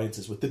sets up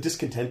alliances with the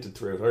discontented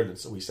throughout Ireland.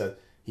 So he said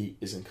he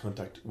is in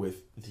contact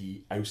with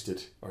the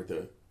ousted or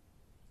the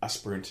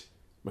aspirant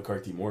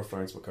McCarthy Moore,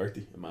 Florence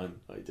McCarthy, a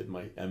man I did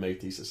my MA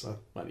thesis on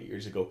many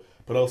years ago,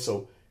 but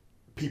also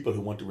people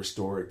who want to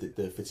restore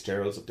the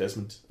Fitzgeralds of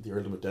Desmond, the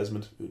Earldom of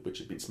Desmond, which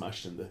had been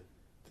smashed in the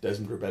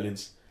Desmond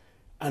rebellions,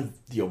 and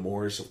the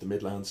O'Moores of the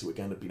Midlands, who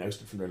again had been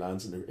ousted from their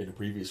lands in a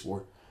previous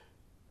war.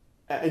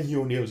 And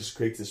Hugh O'Neill just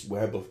creates this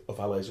web of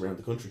allies around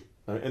the country.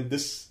 And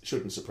this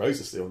shouldn't surprise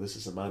us, though. This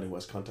is a man who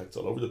has contacts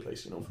all over the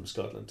place, from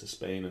Scotland to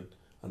Spain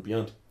and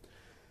beyond.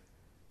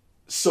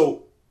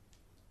 So,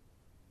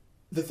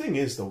 the thing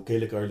is, though,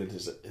 Gaelic Ireland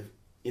is,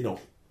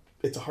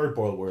 it's a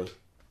hard-boiled world.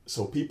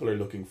 So people are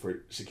looking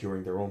for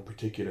securing their own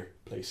particular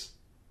place.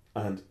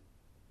 And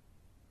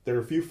there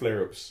are a few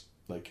flare-ups,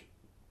 like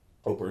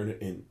O'Byrne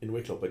in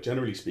Wicklow, but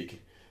generally speaking,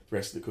 the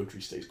rest of the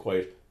country stays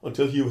quiet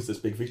until Hugh has this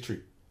big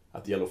victory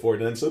at the Yellow Ford.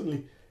 And then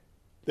suddenly,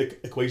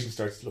 the equation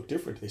starts to look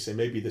different. They say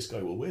maybe this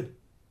guy will win,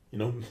 you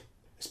know,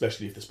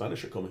 especially if the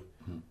Spanish are coming.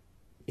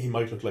 He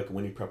might look like a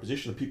winning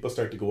proposition, and people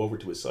start to go over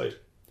to his side.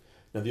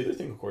 Now, the other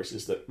thing, of course,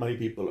 is that many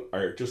people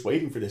are just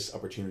waiting for this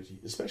opportunity,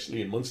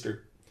 especially in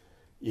Munster.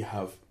 You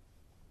have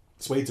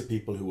swathes of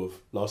people who have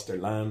lost their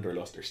land or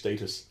lost their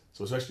status.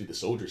 So especially the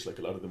soldiers, like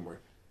a lot of them were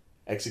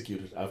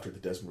executed after the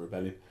Desmond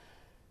Rebellion.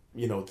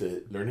 You know,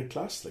 the learned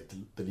class, like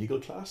the legal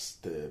class,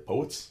 the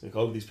poets, like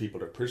all of these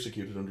people are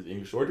persecuted under the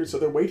English order. So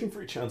they're waiting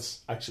for a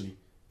chance, actually,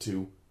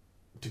 to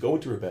go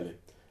into rebellion.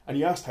 And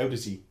you asked, how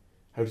does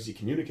he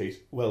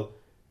communicate? Well,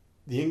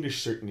 the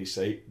English certainly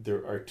say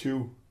there are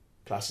two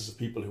classes of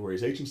people who are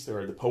his agents. There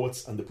are the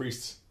poets and the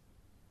priests.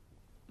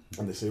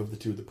 And they say of the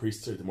two, the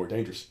priests are the more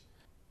dangerous.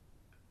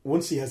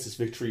 Once he has this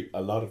victory,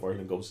 a lot of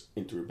Ireland goes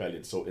into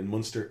rebellion. So in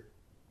Munster,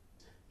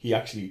 he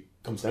actually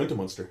comes down to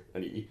Munster,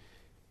 and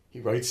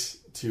he writes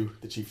to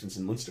the chieftains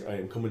in Munster, I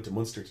am coming to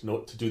Munster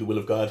to do the will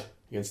of God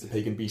against the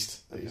pagan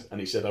beast.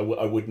 And he said, I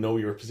would know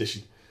your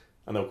position.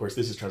 And of course,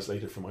 this is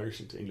translated from Irish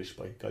into English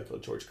by a guy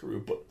called George Carew.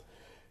 But,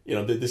 you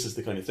know, this is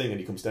the kind of thing. And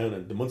he comes down,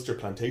 and the Munster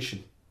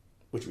plantation,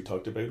 which we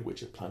talked about,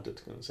 which had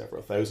planted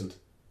several thousand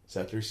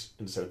settlers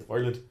in the south of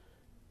Ireland,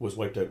 was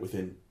wiped out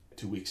within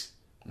 2 weeks.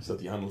 So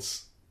the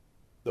annals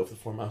of the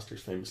Four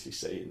Masters famously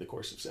say in the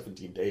course of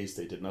 17 days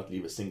they did not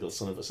leave a single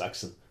son of a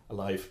Saxon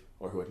alive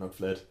or who had not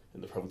fled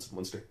in the province of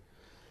Munster.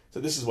 So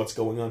this is what's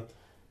going on.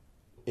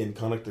 In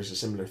Connacht there's a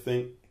similar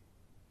thing.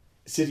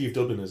 The city of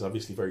Dublin is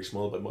obviously very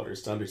small by modern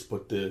standards,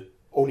 but the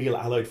O'Neill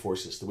allied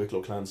forces, the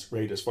Wicklow clans,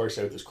 raid as far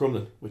south as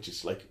Crumlin, which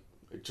is like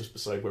just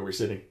beside where we're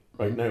sitting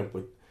right now,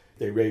 but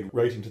they raid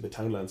right into the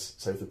townlands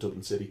south of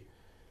Dublin city.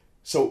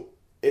 So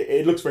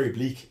it looks very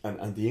bleak,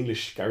 and the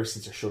English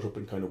garrisons are shut up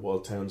in kind of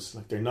walled towns.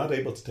 Like, they're not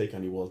able to take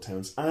any walled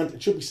towns. And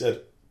it should be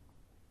said,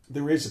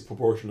 there is a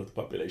proportion of the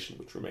population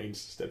which remains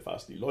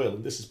steadfastly loyal,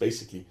 and this is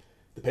basically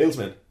the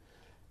Palesmen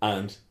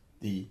and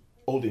the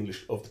Old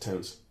English of the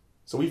towns.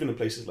 So even in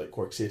places like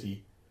Cork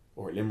City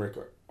or Limerick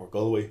or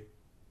Galway,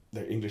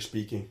 they're English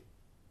speaking.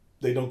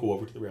 They don't go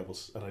over to the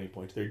rebels at any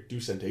point. They do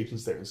send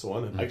agents there and so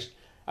on. And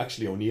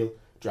actually O'Neill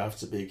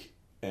drafts a big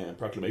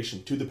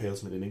proclamation to the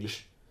Palesmen in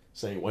English,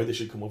 saying why they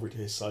should come over to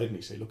his side, and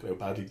he say, look at how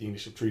badly the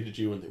English have treated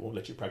you, and they won't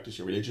let you practice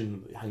your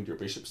religion, they hanged your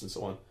bishops and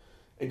so on.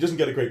 And he doesn't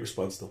get a great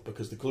response though,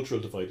 because the cultural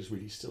divide is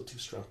really still too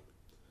strong.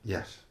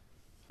 Yes.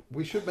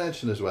 We should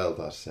mention as well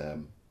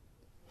that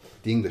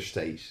the English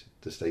state,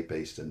 the state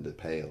based in the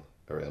Pale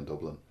around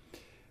Dublin,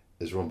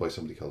 is run by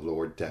somebody called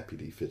Lord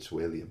Deputy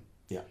Fitzwilliam.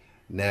 Yeah.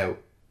 Now,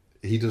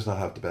 he does not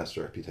have the best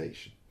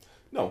reputation.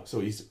 No, so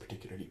he's a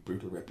particularly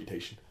brutal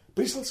reputation.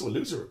 But he's also a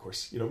loser, of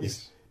course. You know,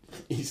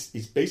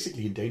 he's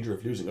basically in danger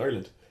of losing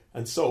Ireland.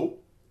 And so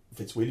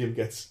Fitzwilliam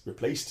gets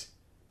replaced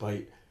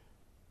by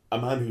a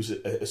man who's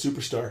a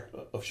superstar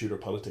of shooter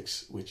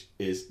politics, which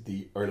is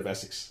the Earl of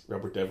Essex,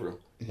 Robert Devereux,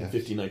 in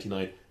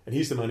 1599. And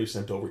he's the man who's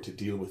sent over to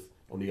deal with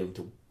O'Neill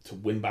to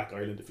win back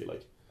Ireland, if you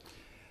like.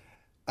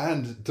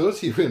 And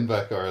does he win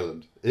back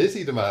Ireland? Is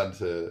he the man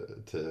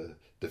to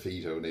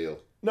defeat O'Neill?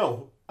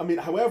 No. I mean,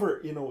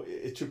 however, you know,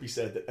 it should be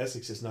said that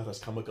Essex is not as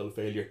comical a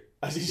failure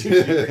as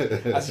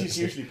he's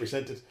usually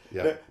presented.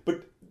 Yeah.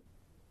 But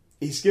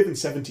he's given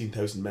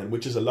 17,000 men,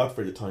 which is a lot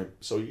for the time.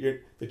 So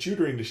the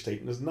Tudor English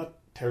state is not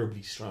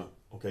terribly strong.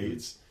 Okay,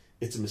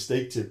 it's a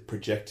mistake to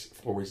project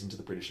forwards into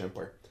the British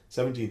Empire.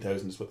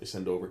 17,000 is what they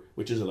send over,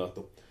 which is a lot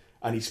though.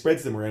 And he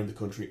spreads them around the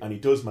country, and he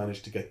does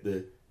manage to get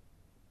the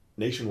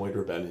nationwide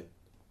rebellion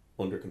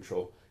under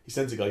control. He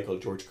sends a guy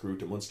called George Carew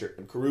to Munster,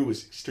 and Carew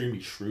is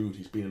extremely shrewd.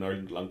 He's been in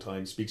Ireland a long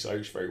time, speaks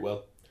Irish very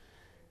well.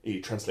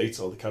 He translates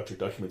all the captured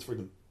documents for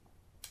them.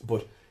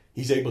 But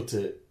he's able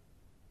to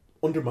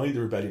undermine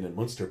the rebellion in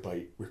Munster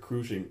by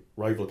recruiting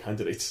rival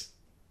candidates.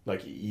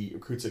 Like, he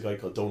recruits a guy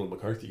called Donald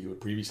McCarthy, who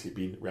had previously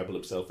been rebel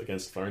himself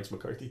against Florence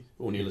McCarthy,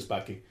 who O'Neill is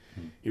backing.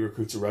 He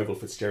recruits a rival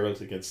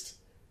Fitzgerald against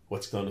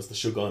what's known as the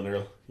Shugon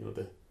Earl, you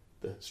know,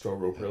 the straw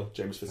rope Earl,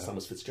 James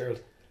Fitzthomas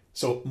Fitzgerald.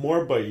 So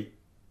more by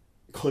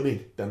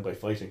cunning than by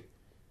fighting.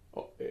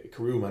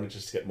 Carew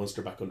manages to get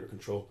Munster back under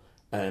control.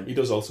 He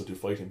does also do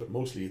fighting, but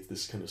mostly it's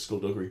this kind of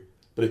skullduggery.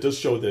 But it does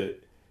show the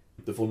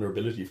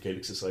vulnerability of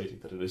Gaelic society,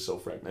 that it is so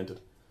fragmented.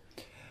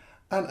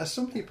 And as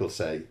some people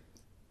say,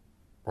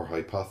 or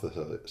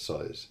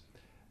hypothesise,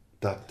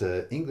 that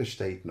the English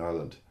state in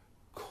Ireland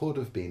could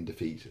have been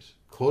defeated,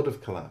 could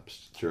have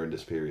collapsed during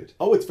this period.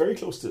 Oh, it's very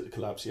close to the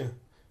collapse, yeah.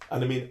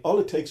 And I mean, all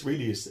it takes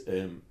really is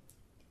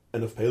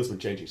enough Palesmen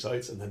changing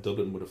sides, and then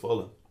Dublin would have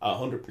fallen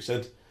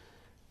 100%.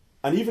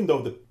 And even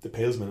though the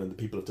Palesmen and the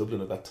people of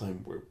Dublin at that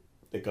time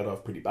they got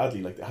off pretty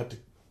badly, like they had to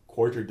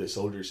quarter the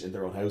soldiers in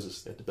their own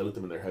houses, they had to billet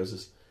them in their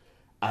houses,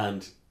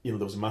 and you know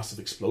there was a massive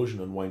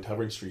explosion on Wine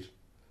Tavern Street,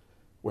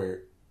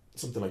 where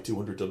something like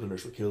 200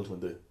 Dubliners were killed when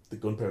the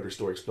gunpowder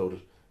store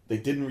exploded. They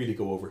didn't really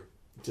go over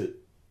to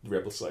the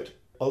rebel side.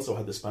 Also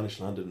had the Spanish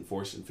landed in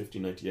force in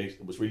 1598.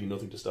 There was really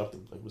nothing to stop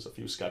them. There was a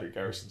few scattered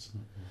garrisons.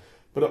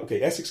 But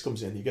okay, Essex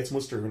comes in, he gets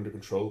Munster under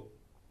control,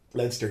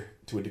 Leinster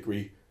to a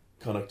degree,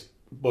 Connacht,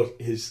 but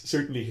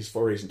certainly his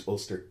forays into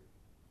Ulster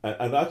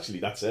And actually,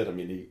 that's it. I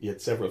mean, he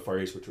had several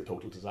forays which were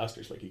total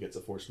disasters. Like, he gets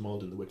a forced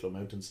mauled in the Wicklow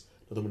Mountains.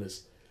 Another one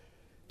is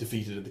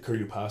defeated at the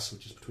Curlew Pass,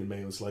 which is between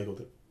Mayo and Sligo.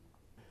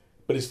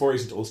 But his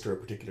forays into Ulster are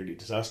particularly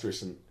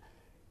disastrous, and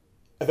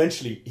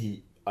eventually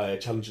he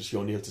challenges Hugh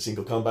O'Neill to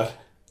single combat,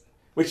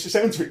 which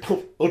sounds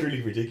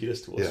utterly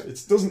ridiculous to us.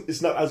 Yeah.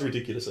 It's not as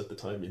ridiculous at the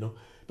time, you know.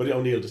 But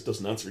O'Neill just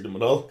doesn't answer them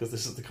at all, because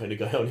this is the kind of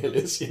guy O'Neill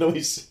is. You know,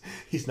 he's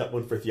not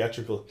one for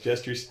theatrical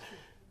gestures.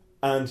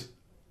 And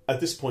at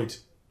this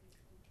point,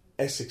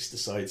 Essex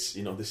decides,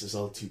 you know, this is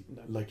all too,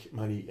 like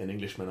many an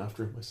Englishman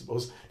after him, I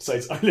suppose,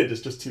 decides Ireland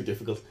is just too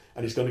difficult,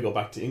 and he's going to go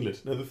back to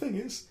England. Now, the thing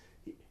is,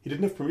 he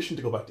didn't have permission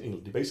to go back to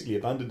England. He basically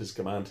abandoned his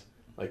command,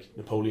 like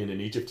Napoleon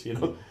in Egypt, you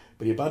know.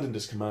 But he abandoned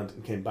his command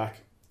and came back,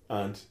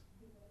 and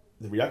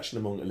the reaction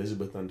among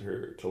Elizabeth and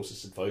her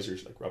closest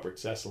advisors, like Robert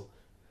Cecil,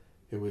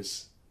 who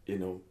was, you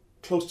know,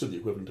 close to the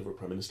equivalent of a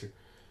prime minister,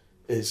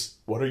 is,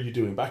 what are you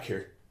doing back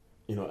here?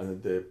 You know,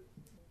 and the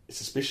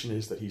suspicion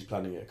is that he's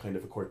planning a kind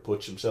of a court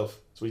putsch himself.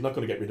 So he's not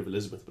going to get rid of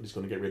Elizabeth, but he's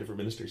going to get rid of her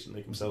ministers and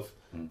make himself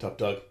top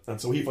dog. And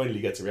so he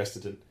finally gets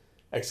arrested and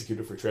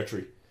executed for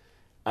treachery.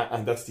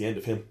 And that's the end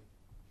of him.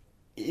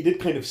 He did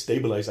kind of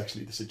stabilise,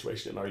 actually, the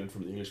situation in Ireland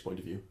from the English point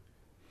of view.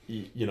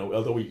 You know,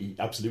 although he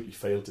absolutely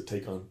failed to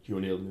take on Hugh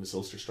O'Neill in his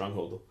Ulster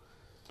stronghold, though.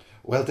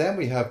 Well, then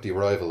we have the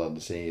arrival on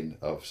the scene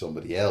of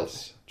somebody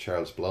else,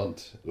 Charles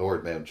Blount,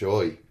 Lord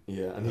Mountjoy.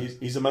 Yeah, and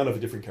he's a man of a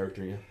different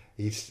character, yeah.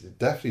 He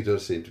definitely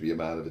does seem to be a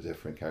man of a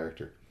different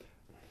character.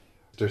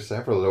 There's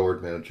several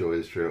Lord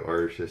Mountjoys through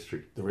Irish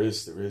history. There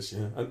is,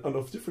 yeah. And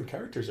of different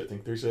characters, I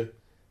think.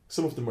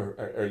 Some of them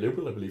are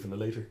liberal, I believe, in a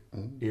later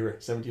era,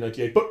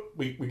 1798. But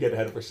we get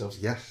ahead of ourselves.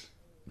 Yes,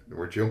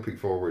 we're jumping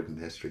forward in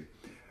history.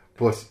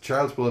 But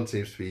Charles Blount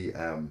seems to be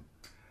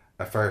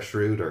a far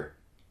shrewder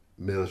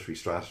military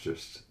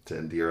strategist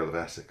than the Earl of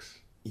Essex.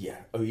 Yeah,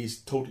 he's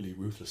totally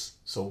ruthless.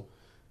 So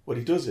what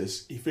he does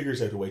is he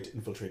figures out a way to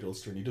infiltrate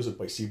Ulster, and he does it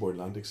by seaboard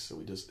landings. So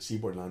he does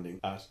seaboard landing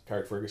at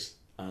Carrickfergus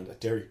and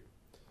at Derry.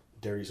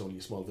 Derry's only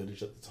a small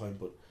village at the time,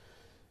 but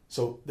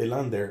so they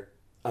land there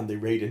and they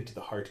raid into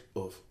the heart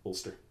of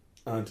Ulster.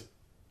 And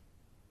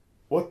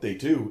what they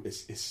do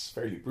is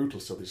fairly brutal.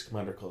 So there's a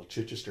commander called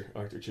Chichester,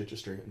 Arthur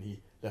Chichester, and he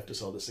left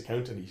us all this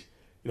account, and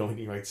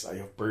he writes, "I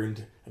have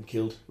burned and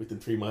killed within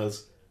 3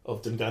 miles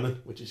of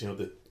Dungannon," which is, you know,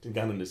 the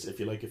Dungannon is, if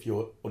you like, if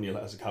Hugh O'Neill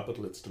has a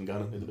capital, it's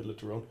Dungannon in the middle of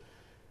Tyrone.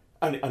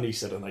 And he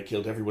said, and I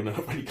killed everyone I've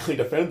already kind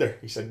of found there.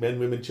 He said, men,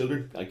 women,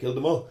 children, I killed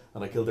them all.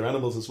 And I killed their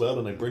animals as well,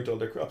 and I burnt all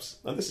their crops.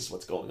 And this is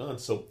what's going on.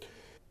 So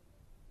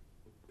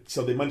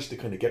they managed to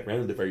kind of get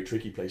around the very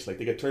tricky place. Like,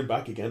 they get turned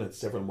back again at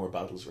several more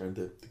battles around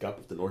the Gap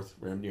of the North,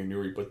 around near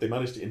Newry, but they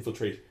managed to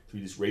infiltrate through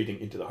this raiding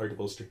into the heart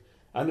of Ulster.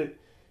 And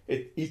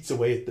it eats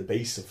away at the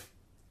base of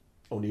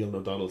O'Neill and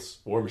O'Donnell's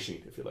war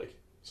machine, if you like.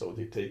 So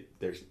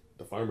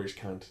the farmers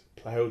can't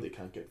plough, they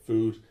can't get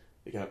food,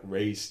 they can't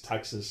raise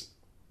taxes,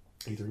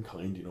 either in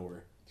kind, you know,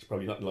 or there's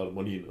probably not a lot of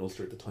money in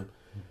Ulster at the time,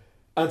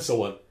 and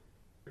so on.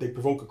 They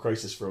provoke a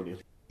crisis for O'Neill.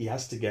 He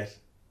has to get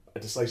a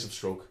decisive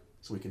stroke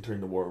so he can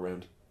turn the war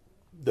around.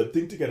 The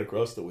thing to get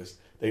across, though, is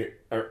they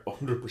are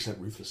 100%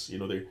 ruthless. You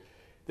know,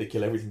 they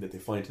kill everything that they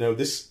find. Now,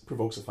 this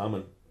provokes a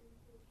famine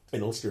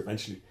in Ulster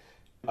eventually.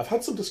 I've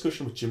had some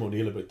discussion with Jim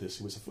O'Neill about this,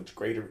 who is a much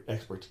greater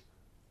expert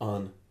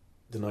on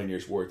the 9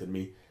 Years' War than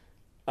me.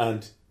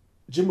 And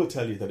Jim will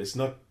tell you that it's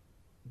not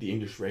the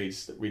English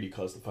raids that really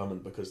caused the famine,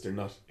 because they're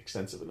not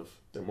extensive enough.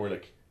 They're more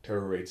like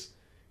terror raids.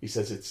 He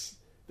says it's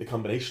the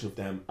combination of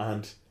them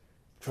and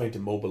trying to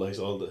mobilise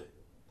all the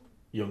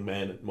young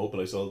men and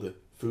mobilise all the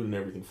food and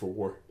everything for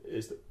war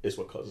is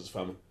what causes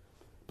famine.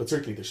 But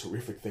certainly there's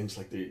horrific things,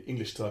 like the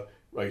English thought,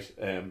 right,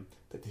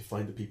 that they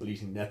find the people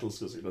eating nettles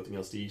because there's nothing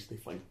else to eat. They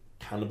find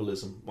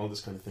cannibalism, all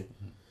this kind of thing.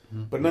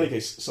 Mm-hmm. But in any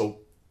case, so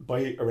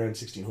by around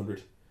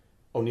 1600,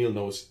 O'Neill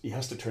knows he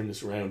has to turn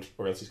this around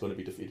or else he's going to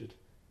be defeated.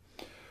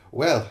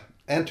 Well,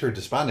 enter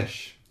the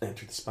Spanish.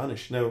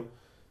 Now,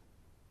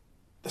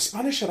 the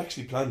Spanish had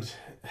actually planned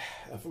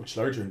a much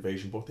larger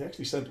invasion, but they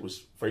actually said it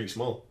was fairly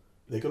small.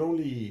 They could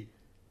only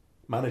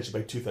manage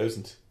about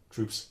 2,000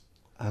 troops.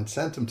 And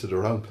sent them to the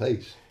wrong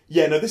place.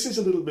 Yeah, now this is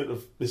a little bit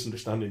of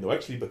misunderstanding, though,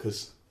 actually,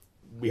 because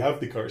we have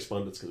the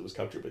correspondence because it was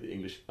captured by the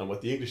English, and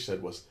what the English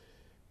said was,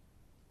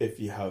 if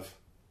you have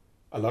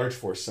a large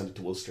force, send it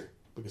to Ulster,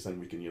 because then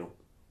we can, you know,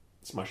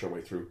 smash our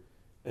way through.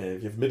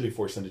 If you have a middling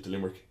force, send it to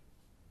Limerick,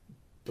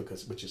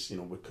 which is, you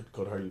know, would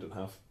cut Ireland in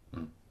half.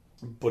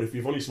 But if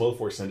you've only small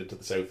force, send it to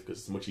the south, because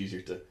it's much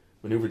easier to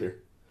manoeuvre there.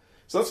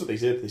 So that's what they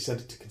did. They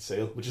sent it to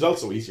Kinsale, which is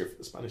also easier for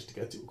the Spanish to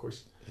get to, of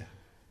course. Yeah.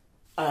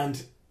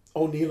 And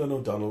O'Neill and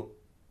O'Donnell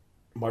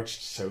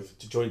marched south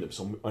to join them.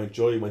 So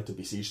Mountjoy went to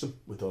besiege them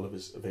with all of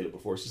his available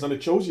forces. And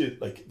it shows you,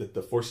 like, that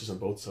the forces on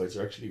both sides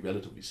are actually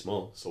relatively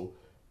small. So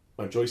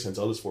Mountjoy sends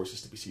all his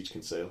forces to besiege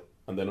Kinsale,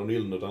 and then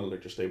O'Neill and O'Donnell are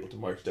just able to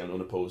march down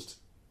unopposed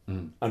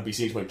and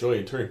besiege Mountjoy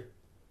in turn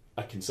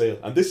at Kinsale.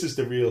 And this is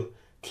the real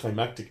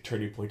climactic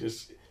turning point.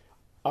 It's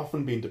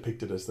often been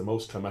depicted as the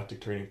most climactic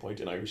turning point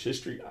in Irish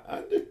history,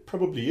 and it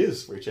probably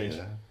is for a change.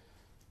 Yeah.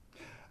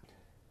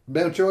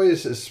 Mountjoy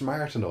is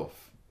smart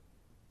enough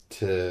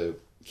to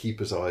keep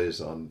his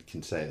eyes on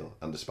Kinsale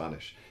and the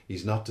Spanish.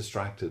 He's not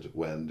distracted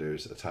when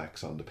there's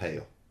attacks on the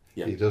Pale.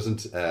 Yeah. He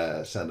doesn't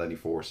send any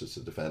forces to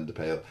defend the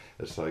Pale.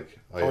 It's like,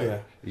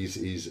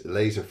 he's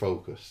laser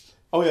focused.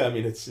 Oh yeah, I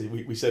mean, it's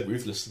we said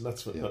ruthless, and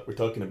that's what we're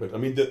talking about. I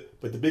mean,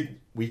 but the big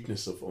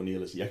weakness of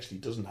O'Neill is he actually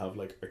doesn't have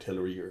like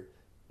artillery or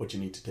what you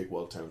need to take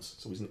walled towns.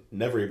 So he's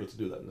never able to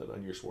do that in the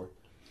 9 Years' War.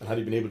 And had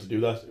he been able to do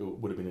that, it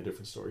would have been a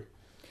different story.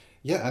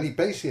 Yeah, and he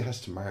basically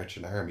has to march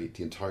an army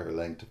the entire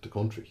length of the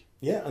country.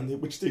 Yeah, and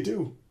which they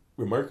do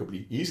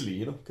remarkably easily,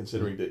 you know,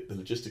 considering the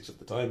logistics of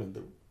the time, and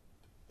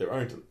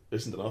there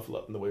isn't an awful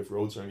lot in the way of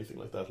roads or anything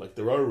like that. Like,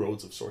 there are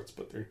roads of sorts,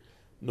 but they're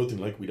nothing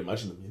like we'd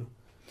imagine them, you know.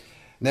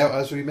 Now,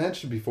 as we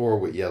mentioned before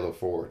with Yellow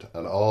Fort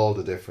and all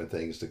the different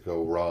things that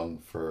go wrong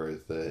for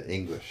the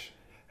English,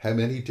 how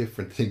many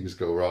different things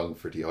go wrong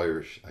for the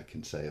Irish at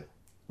Kinsale?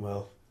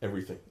 Well,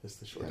 everything is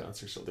the short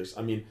answer. So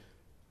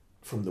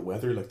from the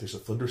weather, like there's a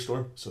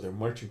thunderstorm, so they're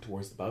marching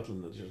towards the battle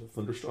and there's a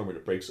thunderstorm and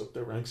it breaks up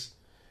their ranks.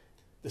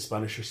 The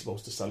Spanish are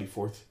supposed to sally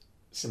forth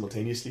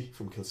simultaneously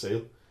from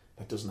Kinsale.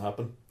 That doesn't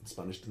happen. The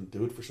Spanish didn't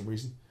do it for some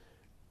reason.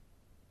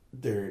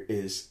 There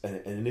is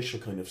an initial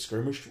kind of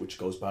skirmish which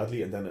goes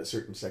badly, and then a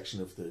certain section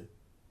of the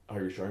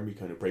Irish army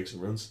kind of breaks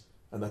and runs,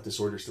 and that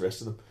disorders the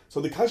rest of them. So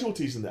the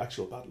casualties in the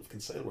actual Battle of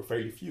Kinsale were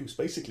fairly few.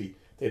 So basically,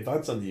 they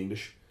advance on the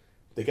English,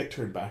 they get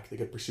turned back, they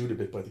get pursued a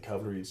bit by the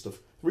cavalry and stuff.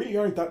 There really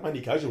aren't that many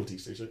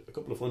casualties. There's a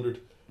couple of hundred,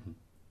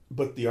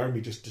 but the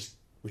army just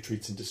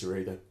retreats in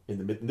disarray then.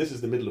 And this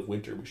is the middle of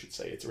winter, we should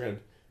say. It's around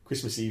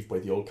Christmas Eve by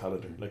the old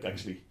calendar. Like,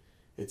 actually,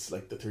 it's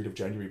like the 3rd of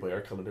January by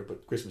our calendar,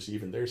 but Christmas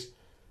Eve in theirs.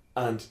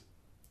 And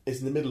it's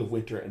in the middle of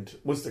winter, and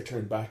once they're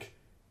turned back,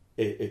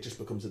 it just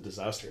becomes a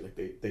disaster. Like,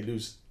 they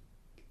lose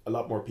a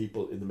lot more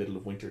people in the middle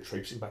of winter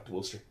traipsing back to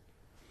Ulster.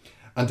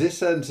 And this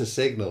sends a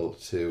signal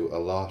to a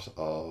lot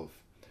of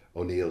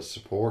O'Neill's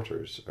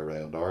supporters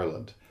around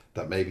Ireland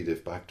that maybe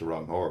they've backed the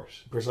wrong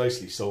horse.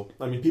 Precisely. So,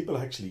 I mean, people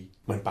actually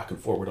went back and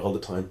forward all the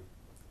time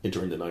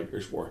during the 9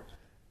 Years' War.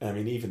 I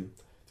mean, even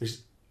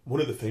there's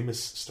one of the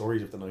famous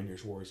stories of the 9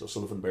 Years' War is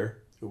O'Sullivan Bear,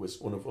 who was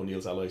one of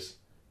O'Neill's allies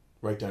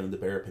right down in the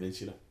Bear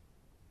Peninsula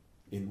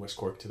in West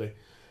Cork today.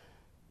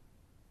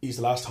 He's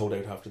the last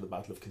holdout after the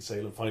Battle of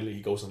Kinsale, and finally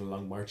he goes on a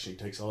long march and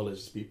he takes all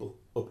his people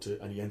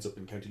and he ends up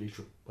in County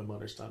Leitrim by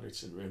modern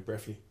standards in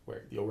Breffni,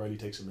 where the O'Reilly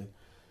takes him in.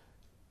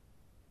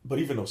 But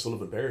even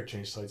O'Sullivan Bear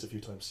changed sides a few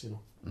times, you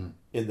know,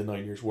 in the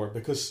 9 Years' War.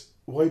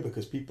 Why?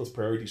 Because people's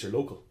priorities are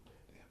local.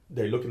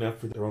 They're looking out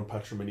for their own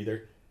patrimony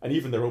there, and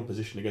even their own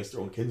position against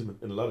their own kinsmen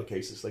in a lot of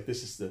cases. Like,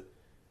 this is the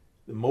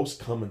most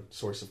common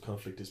source of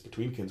conflict is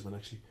between kinsmen,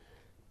 actually.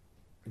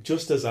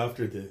 Just as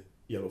after the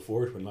Yellow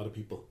Fort, when a lot of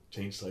people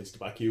changed sides to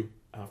back you,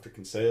 after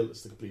Kinsale,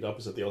 it's the complete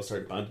opposite. They all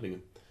started abandoning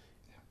him.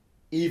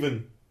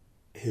 Even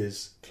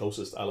his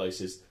closest allies,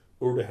 his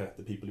Urdaha,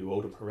 the people who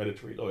owed him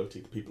hereditary loyalty,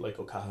 the people like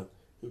O'Cahan,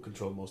 who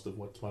control most of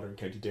what's modern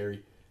County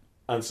Derry,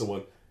 and so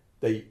on,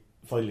 they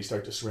finally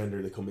start to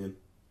surrender. They come in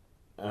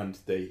and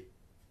they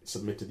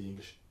submit to the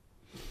English.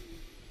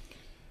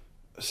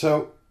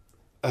 So,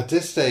 at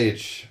this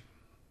stage,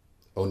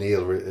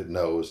 O'Neill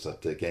knows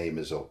that the game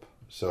is up.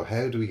 So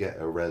how do we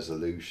get a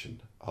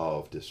resolution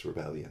of this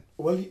rebellion?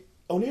 Well,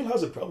 O'Neill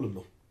has a problem,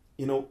 though.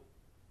 You know,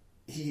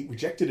 he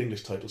rejected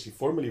English titles. He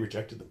formally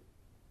rejected them.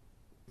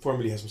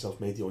 Formally has himself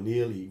made the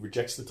O'Neill. He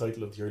rejects the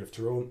title of the Earl of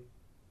Tyrone.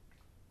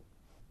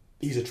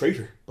 He's a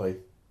traitor by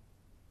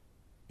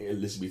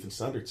Elizabethan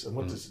standards. And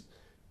what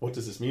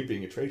does this mean,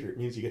 being a traitor? It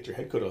means you get your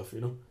head cut off, you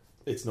know.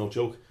 It's no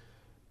joke.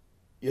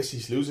 Yes,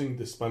 he's losing.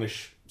 The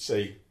Spanish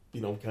say,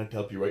 you know, we can't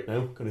help you right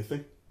now, kind of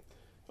thing.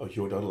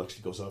 Hugh O'Donnell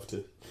actually goes off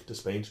to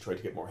Spain to try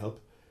to get more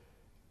help.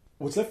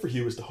 What's left for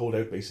Hugh is to hold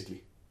out,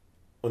 basically,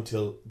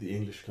 until the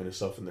English kind of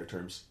soften their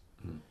terms.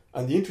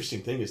 And the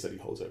interesting thing is that he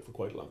holds out for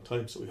quite a long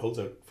time. So he holds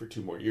out for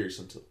 2 more years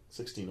until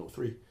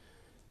 1603.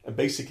 And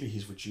basically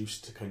he's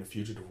reduced to kind of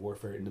fugitive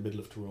warfare in the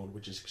middle of Tyrone,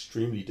 which is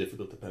extremely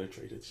difficult to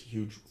penetrate. It's a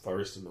huge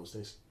forest in those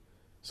days.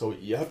 So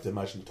you have to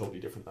imagine a totally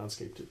different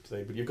landscape to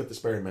today. But you've got the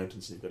Sperrin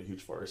Mountains and you've got a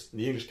huge forest.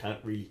 And the English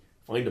can't really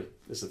find them,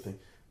 is the thing.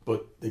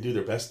 But they do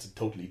their best to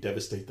totally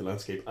devastate the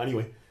landscape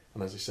anyway.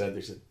 And as I said,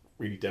 there's a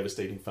really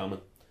devastating famine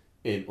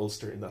in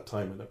Ulster in that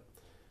time. And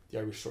the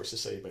Irish sources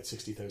say about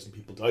 60,000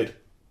 people died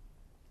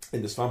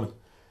in this famine.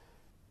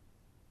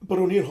 But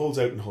O'Neill holds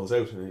out and holds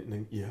out.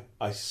 And yeah,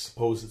 I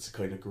suppose it's a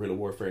kind of guerrilla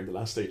warfare in the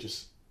last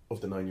stages of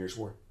the 9 Years'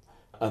 War.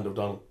 And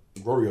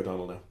Rory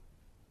O'Donnell now.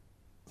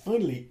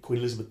 Finally, Queen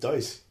Elizabeth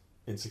dies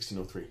in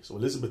 1603. So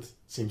Elizabeth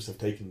seems to have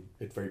taken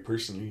it very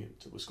personally, and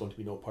there was going to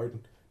be no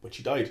pardon. But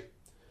she died.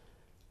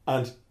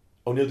 And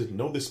O'Neill didn't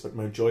know this, but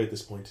Mountjoy at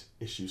this point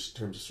issues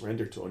terms of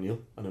surrender to O'Neill,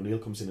 and O'Neill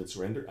comes in and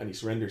surrender, and he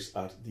surrenders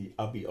at the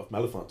Abbey of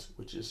Mellifont,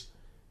 which is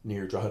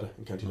near Drogheda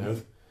in County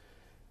Louth.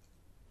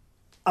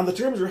 And the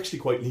terms are actually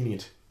quite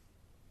lenient.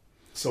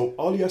 So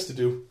all he has to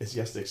do is he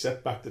has to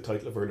accept back the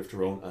title of Earl of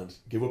Tyrone and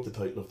give up the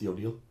title of the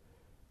O'Neill.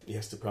 He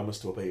has to promise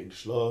to obey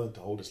English law and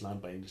to hold his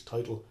land by English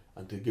title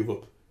and to give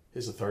up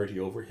his authority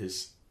over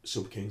his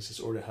sub-kings, his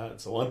Urdaha and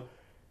so on,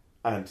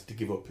 and to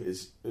give up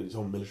his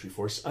own military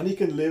force. And he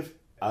can live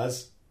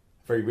as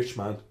a very rich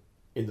man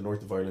in the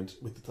north of Ireland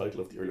with the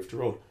title of the Earl of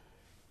Tyrone.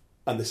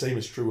 And the same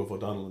is true of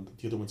O'Donnell and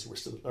the other ones who were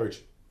still at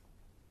large.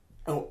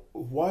 Now,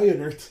 why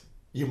on earth,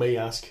 you may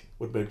ask,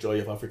 would Mountjoy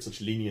have offered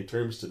such lenient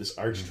terms to this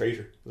arch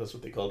traitor? That's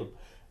what they called him.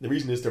 The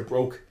reason is they're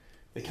broke.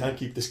 They can't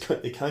keep this.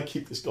 They can't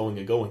keep this going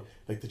and going.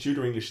 Like, the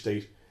Tudor English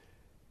state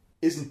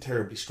isn't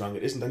terribly strong.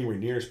 It isn't anywhere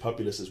near as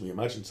populous as we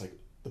imagine. It's like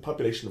the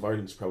population of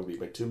Ireland is probably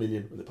about 2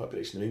 million, and the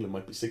population of England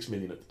might be 6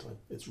 million at the time.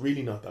 It's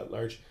really not that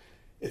large.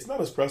 It's not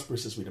as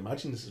prosperous as we'd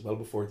imagine. This is well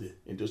before the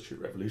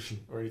Industrial Revolution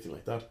or anything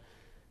like that.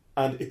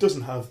 And it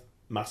doesn't have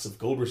massive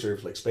gold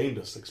reserves like Spain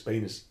does. Like,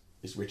 Spain is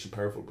rich and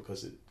powerful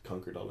because it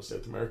conquered all of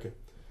South America.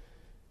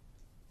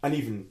 And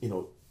even,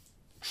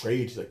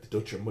 trade, like the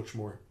Dutch are much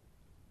more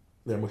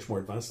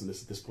advanced in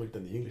this at this point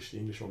than the English. The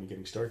English are only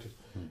getting started.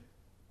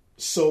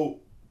 So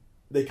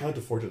they can't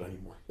afford it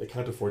anymore. They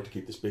can't afford to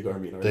keep this big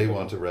army in Ireland. They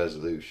want a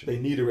resolution. They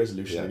need a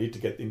resolution. Yeah.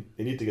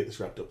 They need to get this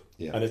wrapped up.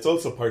 Yeah. And it's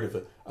also part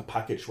of a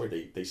package where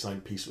they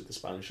sign peace with the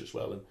Spanish as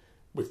well and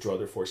withdraw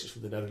their forces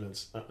from the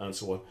Netherlands and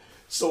so on.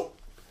 So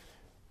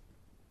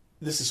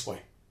this is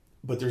why.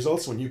 But there's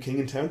also a new king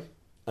in town,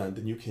 and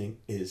the new king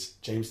is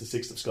James VI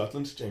of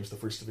Scotland, James I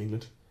of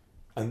England.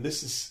 And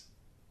this is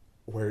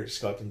where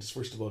Scotland is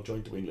first of all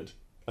joined to England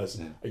as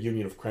a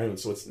union of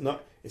crowns. So it's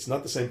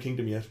not the same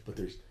kingdom yet, but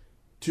there's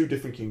two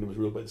different kingdoms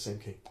ruled by the same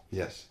king.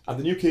 Yes. And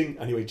the new king,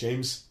 anyway,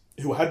 James,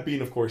 who had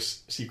been, of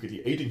course,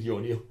 secretly aiding Hugh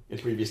O'Neill in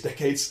previous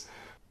decades.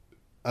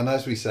 And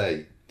as we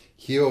say,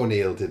 Hugh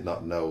O'Neill did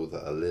not know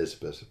that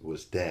Elizabeth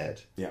was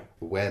dead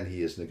when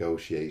he is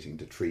negotiating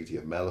the Treaty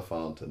of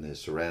Mellifont and his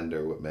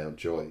surrender with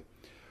Mountjoy.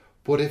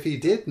 But if he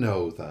did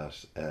know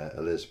that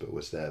Elizabeth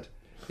was dead,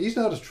 he's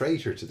not a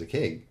traitor to the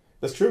king.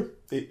 That's true.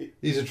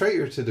 He's a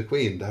traitor to the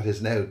queen that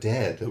is now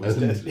dead and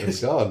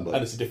gone. And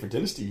it's a different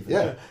dynasty even.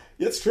 Yeah,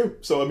 it's true.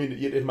 So, I mean,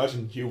 you'd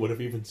imagine Hugh would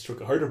have even struck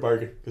a harder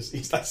bargain because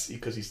he's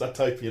that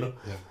type, Yeah.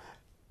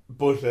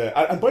 But,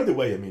 and by the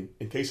way, I mean,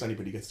 in case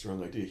anybody gets the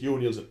wrong idea, Hugh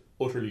O'Neill's an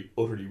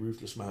utterly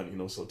ruthless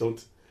man, so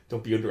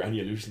don't be under any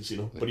illusions,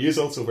 But he is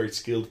also a very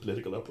skilled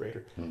political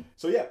operator.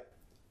 So, yeah,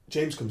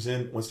 James comes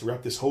in, wants to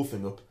wrap this whole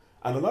thing up.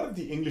 And a lot of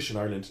the English in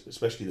Ireland,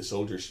 especially the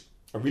soldiers,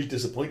 are really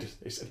disappointed.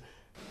 They said,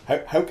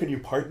 how can you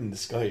pardon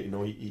this guy?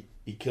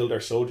 He killed our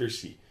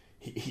soldiers.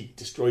 He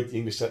destroyed the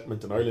English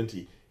settlement in Ireland.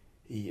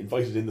 He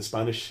invited in the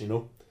Spanish.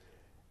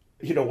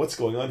 What's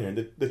going on here?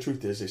 And the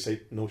truth is, they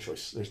say no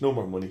choice. There's no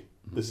more money.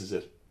 This is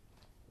it.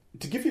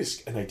 To give you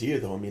an idea,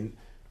 though, I mean,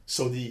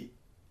 so the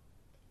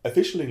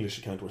official English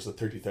account was that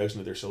 30,000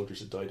 of their soldiers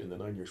had died in the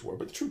 9 Years' War,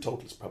 but the true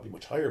total is probably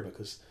much higher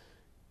because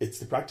it's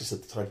the practice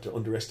at the time to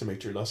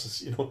underestimate your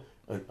losses,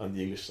 on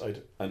the English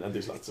side, and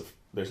there's lots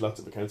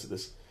of accounts of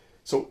this.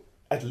 So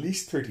at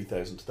least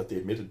 30,000 that they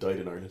admitted died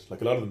in Ireland,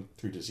 like a lot of them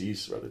through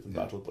disease rather than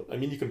battle. But I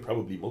mean, you can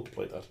probably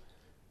multiply that,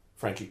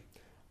 frankly.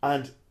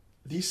 And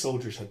these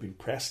soldiers had been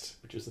pressed,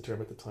 which is the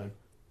term at the time,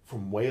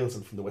 from Wales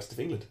and from the west of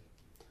England.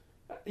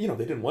 They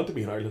didn't want to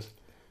be in Ireland.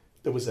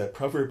 There was a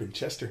proverb in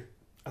Chester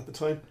at the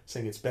time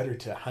saying it's better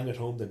to hang at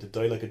home than to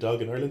die like a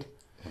dog in Ireland.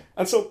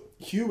 And so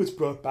Hugh was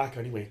brought back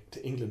anyway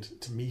to England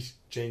to meet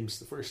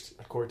James I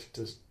at court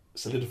to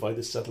solidify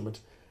this settlement.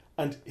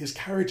 And his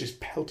carriage is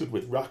pelted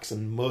with rocks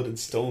and mud and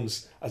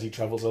stones as he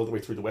travels all the way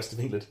through the west of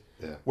England,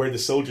 where the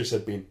soldiers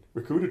had been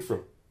recruited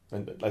from.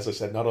 And as I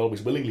said, not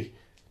always willingly,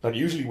 not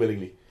usually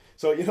willingly.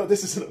 So,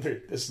 this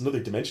is another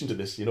dimension to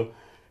this,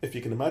 If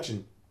you can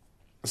imagine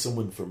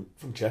someone from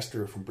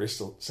Chester or from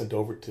Bristol sent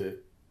over to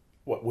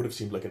what would have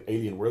seemed like an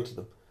alien world to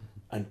them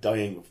and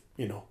dying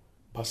of,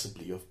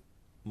 possibly of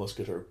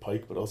musket or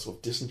pike, but also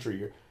of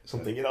dysentery or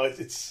something,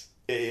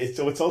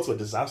 so it's also a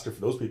disaster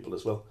for those people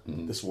as well,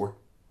 this war.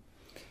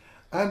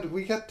 And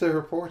we get the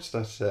reports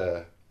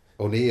that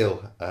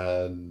O'Neill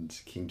and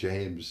King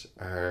James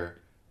are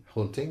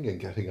hunting and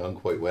getting on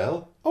quite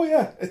well. Oh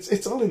yeah,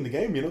 it's all in the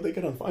game, they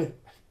get on fine.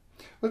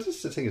 Well, this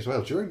is the thing as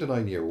well. During the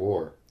 9 Year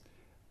War,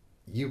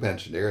 you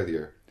mentioned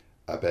earlier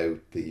about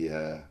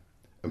the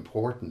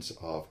importance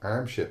of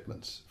arms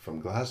shipments from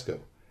Glasgow.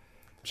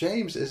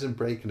 James isn't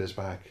breaking his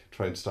back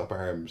trying to stop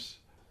arms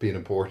being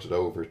imported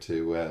over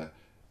to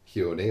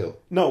Hugh O'Neill.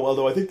 No,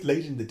 although I think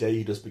late in the day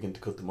he does begin to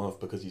cut them off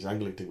because he's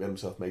angling to get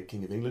himself made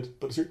King of England.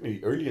 But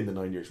certainly early in the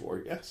 9 Years'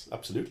 War, yes,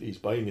 absolutely, he's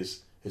buying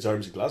his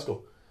arms in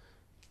Glasgow,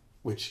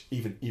 which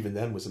even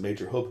then was a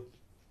major hub.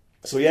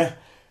 So yeah,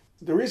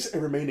 there is a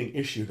remaining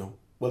issue though.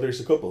 Well,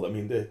 there's a couple. I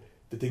mean, the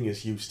thing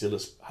is Hugh still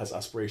has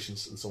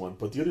aspirations and so on,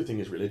 but the other thing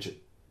is religion.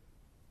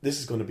 This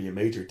is going to be a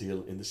major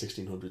deal in the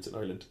 1600s in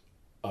Ireland,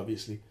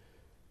 obviously.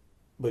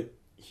 But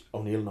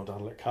O'Neill and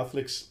O'Donnell are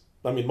Catholics.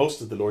 I mean,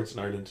 most of the lords in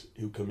Ireland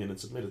who come in and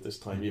submit at this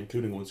time,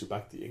 including ones who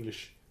backed the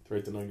English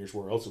throughout the 9 Years'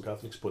 War, are also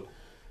Catholics. But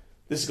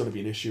this is going to be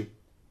an issue.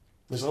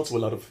 There's also a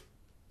lot of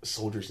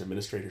soldiers and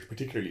administrators,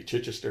 particularly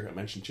Chichester. I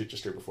mentioned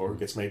Chichester before, who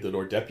gets made the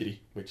Lord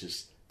Deputy, which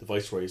is the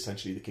Viceroy,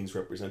 essentially the King's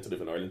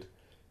representative in Ireland,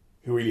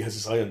 who really has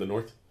his eye on the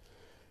north,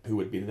 who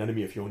had been an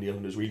enemy of Hugh O'Neill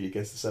and was really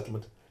against the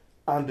settlement.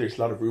 And there's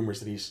a lot of rumours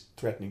that he's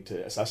threatening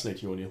to assassinate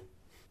Hugh O'Neill.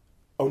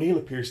 O'Neill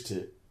appears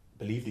to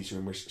believe these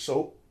rumours,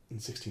 so in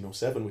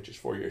 1607, which is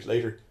 4 years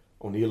later,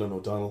 O'Neill and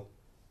O'Donnell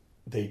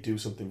they do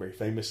something very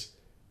famous.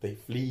 They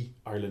flee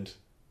Ireland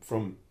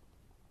from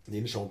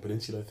the Inishowen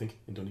Peninsula, I think,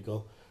 in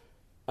Donegal,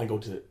 and go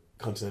to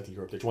continental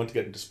Europe. They want to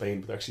get into Spain,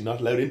 but they're actually not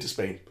allowed into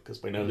Spain because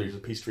by now there's a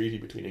peace treaty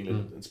between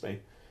England and Spain.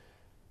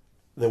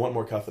 They want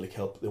more Catholic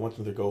help. They want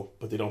another go,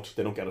 but they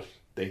don't get it.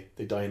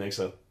 They die in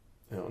exile.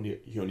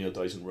 Hugh O'Neill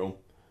dies in Rome.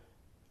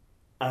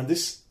 And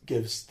this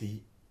gives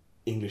the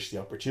English the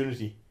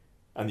opportunity,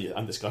 and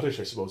the Scottish,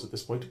 I suppose, at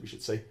this point, we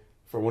should say,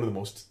 for one of the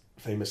most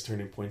famous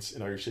turning points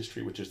in Irish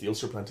history, which is the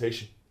Ulster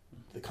Plantation,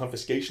 the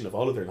confiscation of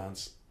all of their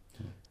lands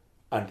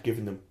and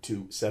giving them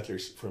to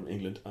settlers from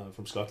England and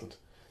from Scotland.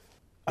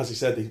 As I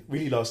said, they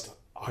really lost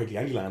hardly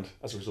any land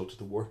as a result of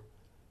the war,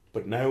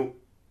 but now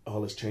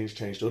all has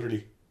changed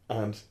utterly,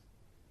 and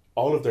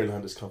all of their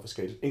land is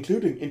confiscated,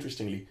 including,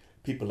 interestingly,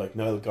 people like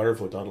Niall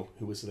Garve O'Donnell,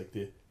 who was like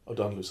the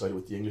O'Donnell who sided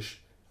with the English,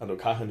 and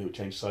O'Cahan, who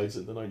changed sides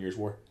in the 9 Years'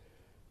 War.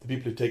 The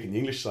people who've taken the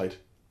English side,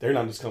 their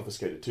land is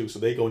confiscated too, so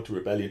they go into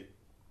rebellion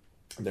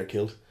and they're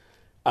killed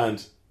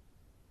and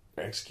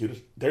they're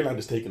executed. Their land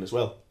is taken as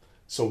well.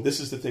 So this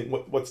is the thing.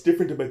 What's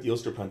different about the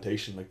Ulster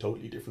Plantation, like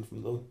totally different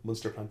from the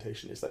Munster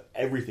Plantation, is that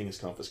everything is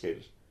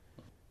confiscated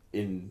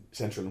in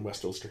Central and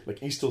West Ulster.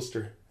 Like East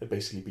Ulster had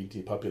basically been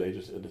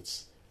depopulated, and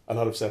it's a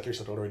lot of settlers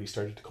had already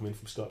started to come in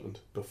from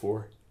Scotland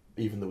before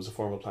even there was a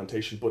formal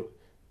plantation. But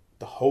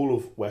the whole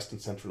of West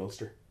and Central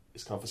Ulster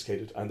is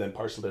confiscated and then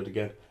parcelled out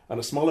again. And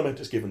a small amount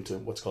is given to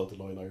what's called the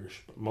Loyal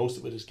Irish, but most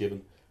of it is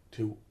given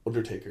to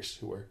undertakers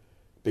who are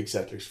big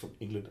settlers from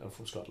England and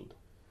from Scotland.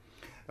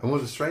 And one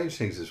of the strange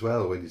things as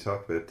well, when you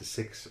talk about the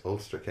 6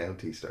 Ulster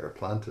counties that are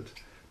planted,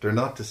 they're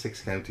not the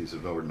 6 counties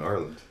of Northern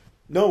Ireland.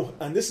 No,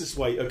 and this is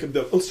why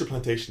the Ulster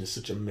Plantation is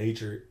such a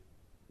major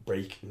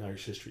break in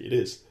Irish history. It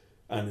is,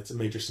 and it's a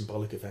major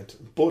symbolic event.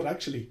 But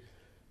actually,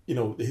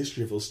 the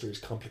history of Ulster is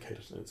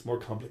complicated, and it's more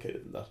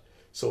complicated than that.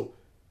 So,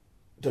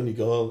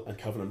 Donegal and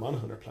Cavan and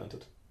Monaghan are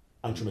planted.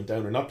 Antrim and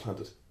Down are not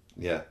planted.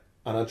 Yeah.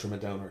 And Antrim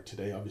and Down are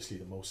today obviously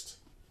the most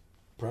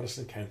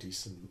Protestant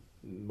counties and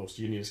most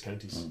unionist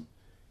counties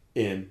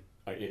in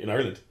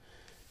Ireland.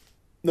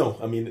 No,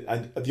 I mean,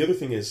 and the other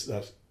thing is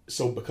that,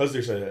 so because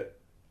there's a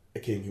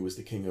king who was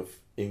the king of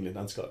England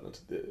and Scotland,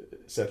 the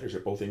settlers are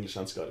both English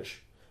and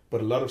Scottish,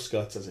 but a lot of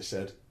Scots, as I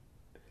said,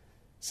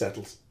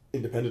 settled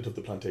independent of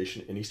the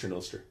plantation in Eastern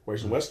Ulster,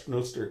 whereas in Western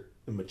Ulster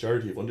the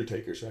majority of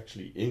undertakers are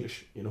actually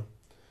English,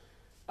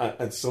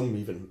 and some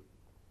even,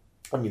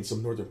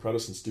 some Northern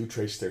Protestants do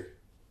trace their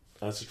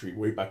ancestry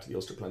way back to the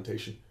Ulster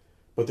Plantation,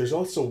 but there's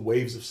also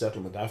waves of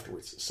settlement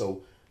afterwards.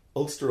 So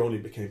Ulster only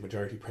became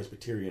majority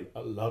Presbyterian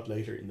a lot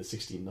later in the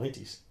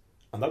 1690s,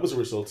 and that was a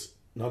result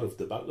not of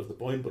the Battle of the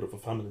Boyne but of a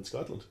famine in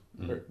Scotland,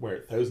 where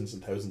thousands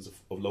and thousands of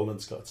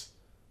lowland Scots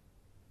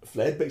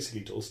fled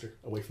basically to Ulster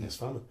away from this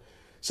famine.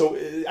 So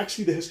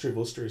actually the history of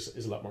Ulster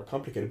is a lot more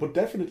complicated, but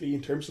definitely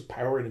in terms of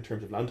power and in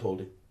terms of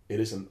landholding, it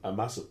is a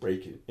massive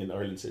break in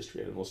Ireland's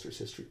history and in Ulster's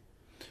history.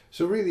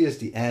 So it really is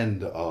the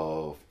end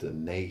of the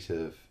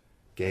native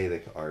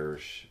Gaelic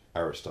Irish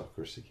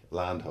aristocracy,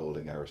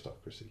 landholding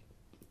aristocracy.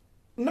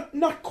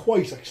 Not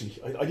quite, actually.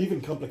 I'd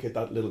even complicate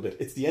that a little bit.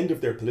 It's the end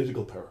of their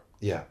political power.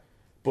 Yeah.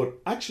 But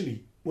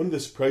actually, one of the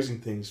surprising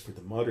things for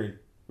the modern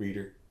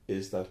reader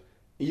is that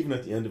even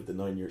at the end of the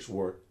 9 Years'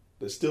 War,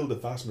 there's still the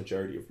vast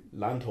majority of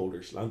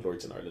landlords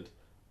in Ireland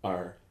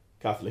are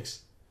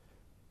Catholics,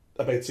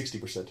 about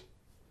 60%.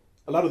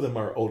 A lot of them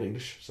are Old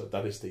English, so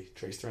that is, they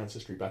trace their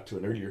ancestry back to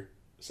an earlier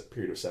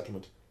period of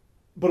settlement.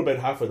 But about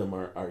half of them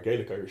are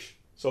Gaelic Irish,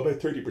 so about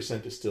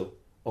 30% is still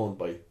owned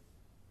by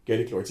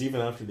Gaelic lords,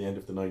 even after the end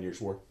of the 9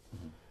 Years' War.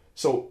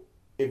 So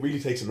it really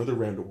takes another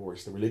round of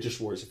wars, the religious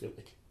wars, if you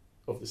like,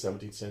 of the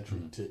 17th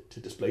century to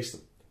displace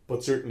them.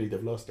 But certainly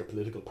they've lost their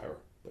political power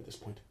by this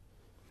point.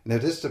 Now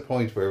this is the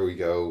point where we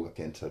go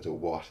into the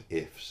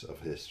what-ifs of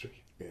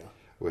history. Yeah.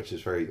 Which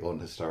is very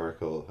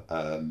unhistorical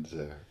and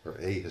or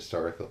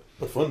ahistorical.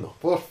 But fun though.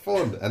 But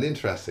fun and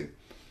interesting.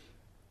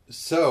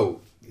 So,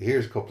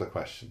 here's a couple of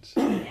questions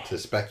to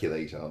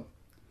speculate on.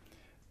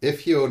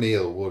 If Hugh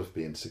O'Neill would have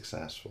been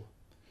successful,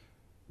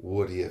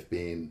 would he have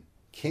been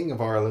King of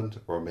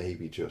Ireland or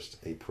maybe just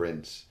a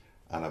prince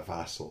and a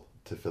vassal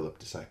to Philip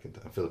II,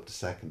 and Philip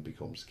II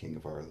becomes King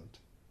of Ireland?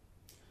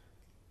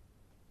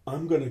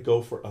 I'm going to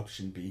go for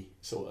option B,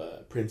 so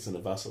a prince and a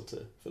vassal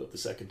to Philip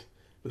II.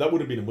 But that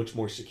would have been a much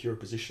more secure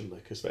position,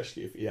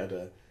 especially if he had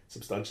a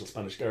substantial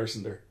Spanish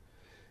garrison there,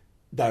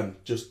 than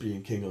just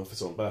being king off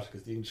his own bat,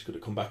 because the English could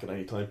have come back at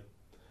any time.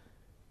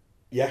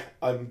 Yeah,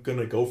 I'm going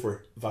to go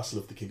for vassal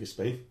of the King of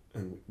Spain,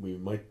 and we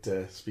might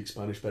speak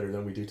Spanish better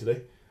than we do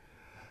today.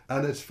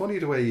 And it's funny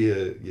the way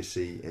you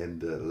see in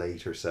the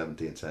later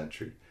 17th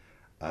century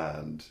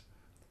and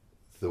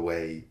the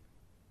way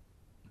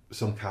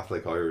some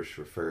Catholic Irish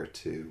refer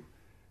to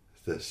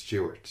the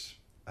Stuarts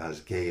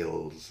as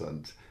Gaels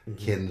and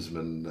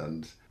kinsmen,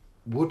 and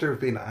would there have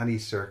been any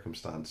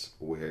circumstance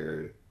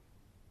where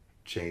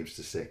James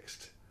VI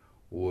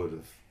would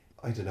have,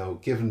 I don't know,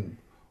 given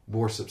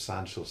more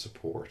substantial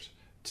support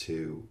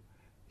to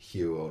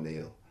Hugh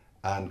O'Neill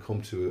and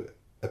come to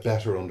a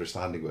better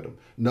understanding with him,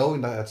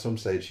 knowing that at some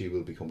stage he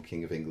will become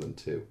King of England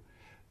too,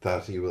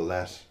 that he will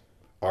let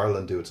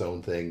Ireland do its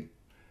own thing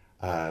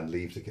and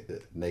leave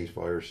the native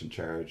Irish in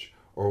charge?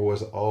 Or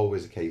was it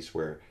always a case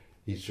where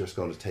he's just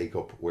going to take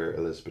up where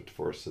Elizabeth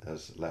I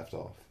has left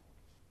off?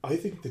 I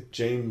think that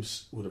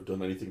James would have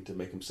done anything to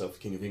make himself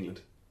King of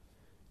England.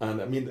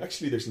 And I mean,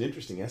 actually, there's an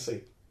interesting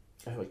essay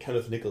by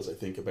Kenneth Nichols, I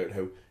think, about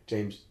how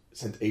James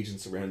sent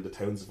agents around the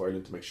towns of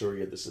Ireland to make sure he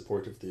had the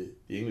support of the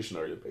English in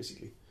Ireland,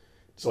 basically.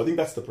 So I think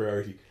that's the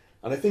priority.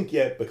 And I think,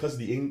 yeah, because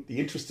the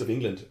interests of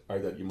England are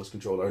that you must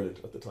control Ireland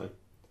at the time,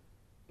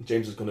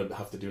 James is going to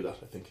have to do that,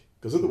 I think.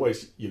 Because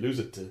otherwise you lose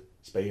it to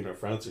Spain or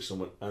France or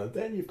someone, and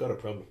then you've got a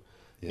problem.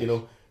 Yes. You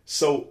know?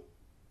 So,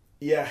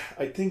 yeah,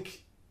 I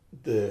think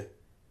the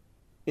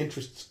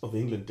interests of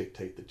England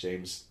dictate that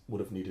James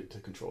would have needed to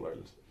control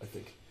Ireland, I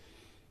think.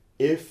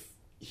 If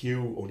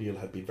Hugh O'Neill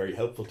had been very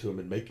helpful to him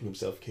in making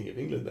himself King of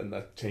England, then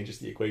that changes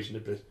the equation a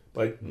bit.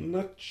 But I'm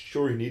not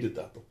sure he needed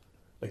that, though.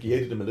 Like, he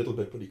aided him a little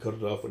bit, but he cut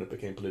it off when it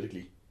became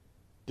politically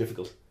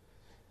difficult.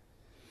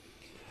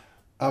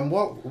 And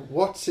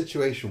what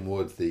situation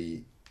would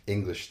the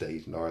English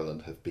state in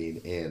Ireland have been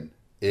in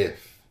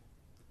if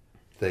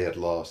they had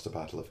lost the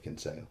Battle of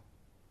Kinsale?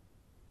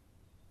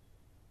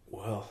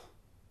 Well,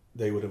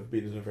 they would have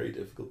been in a very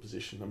difficult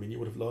position. I mean, you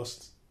would have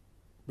lost,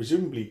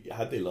 presumably,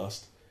 had they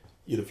lost,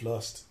 you'd have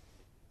lost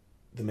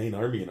the main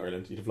army in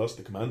Ireland. You'd have lost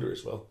the commander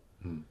as well,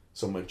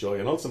 Sir Mountjoy,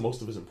 and also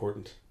most of his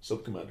important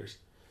sub-commanders,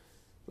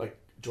 like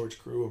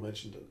George Carew I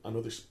mentioned, and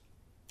others.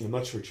 I'm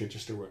not sure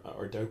Chichester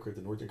or Dowker,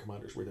 the northern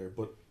commanders, were there,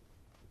 but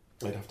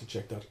I'd have to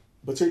check that.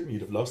 But certainly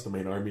you'd have lost the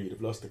main army, you'd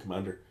have lost the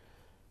commander.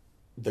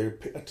 They're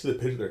to the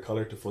pit of their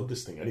collar to fund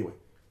this thing anyway.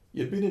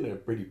 You'd been in a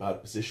pretty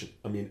bad position.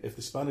 I mean, if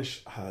the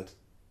Spanish had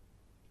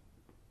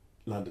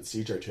landed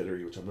siege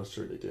artillery, which I'm not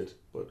sure they did,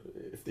 but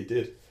if they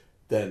did,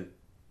 then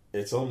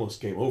it's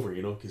almost game over,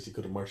 you know, because he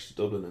could have marched to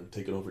Dublin and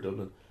taken over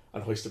Dublin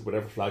and hoisted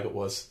whatever flag it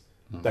was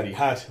that he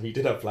had. He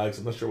did have flags,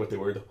 I'm not sure what they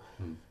were though,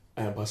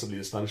 and possibly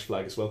the Spanish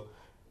flag as well,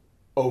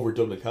 over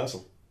Dublin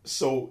Castle.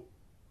 So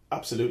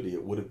absolutely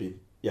it would have been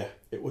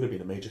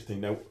a major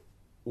thing. Now,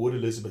 would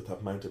Elizabeth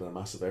have mounted a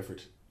massive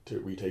effort to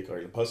retake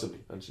Ireland? Possibly,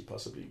 and she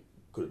possibly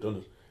could have done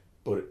it,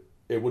 but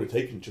it would have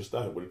taken just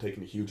that. It would have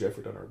taken a huge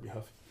effort on her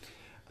behalf.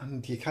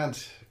 And you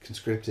can't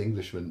conscript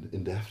Englishmen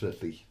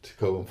indefinitely to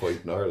go and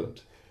fight in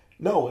Ireland.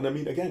 No, and I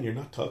mean, again, you're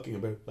not talking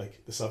about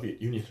like the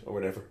Soviet Union or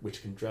whatever,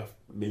 which can draft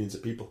millions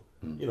of people.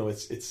 You know,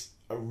 it's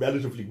a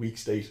relatively weak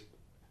state,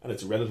 and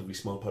it's a relatively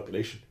small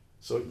population.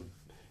 So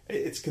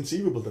it's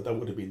conceivable that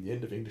would have been the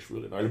end of English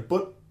rule in Ireland,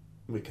 but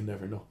we can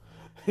never know.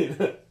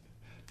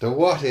 The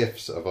what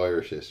ifs of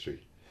Irish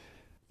history.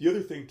 The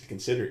other thing to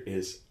consider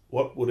is,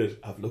 what would it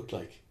have looked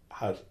like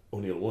had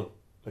O'Neill won?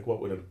 Like,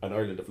 what would an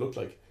Ireland have looked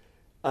like?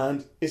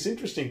 And it's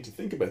interesting to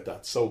think about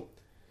that. So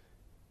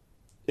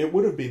it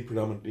would have been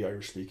predominantly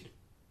Irish speaking,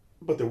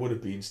 but there would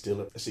have been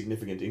still a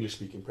significant English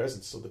speaking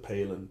presence. So the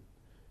Pale and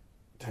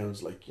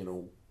towns like, you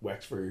know,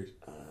 Wexford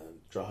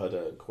and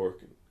Drogheda and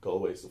Cork and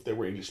Galway, if they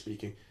were English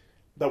speaking,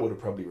 that would have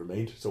probably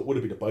remained. So it would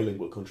have been a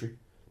bilingual country,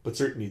 but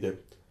certainly the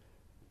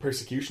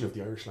persecution of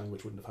the Irish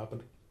language wouldn't have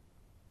happened.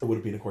 It would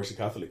have been, of course, a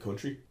Catholic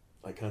country.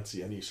 I can't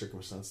see any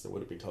circumstance there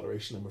would have been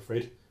toleration, I'm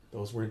afraid.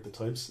 Those weren't the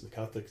times. The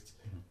Catholics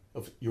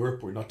of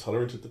Europe were not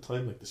tolerant at the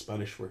time, like the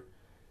Spanish were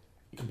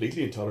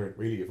completely intolerant,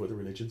 really, of other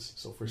religions.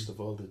 So first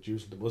of all, the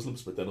Jews and the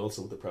Muslims, but then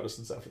also the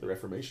Protestants after the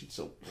Reformation.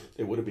 So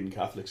it would have been a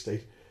Catholic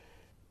state.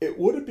 It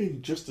would have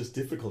been just as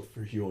difficult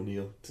for Hugh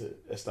O'Neill to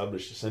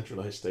establish a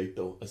centralised state,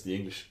 though, as the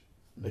English.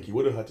 Like, he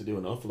would have had to do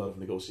an awful lot of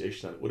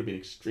negotiation, and it would have been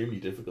extremely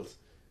difficult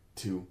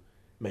to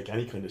make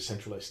any kind of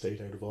centralised state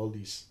out of all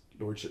these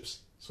lordships.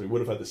 So he would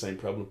have had the same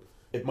problem.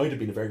 It might have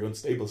been a very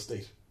unstable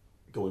state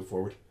going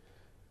forward,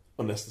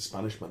 unless the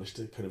Spanish managed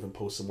to kind of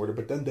impose some order.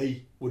 But then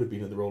they would have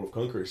been in the role of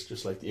conquerors,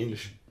 just like the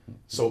English.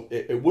 So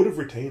it would have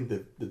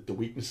retained the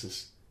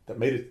weaknesses that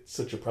made it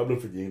such a problem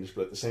for the English,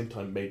 but at the same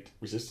time made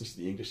resistance to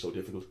the English so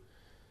difficult.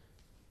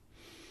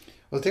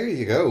 Well, there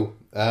you go.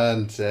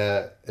 And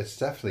it's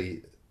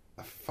definitely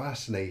a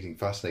fascinating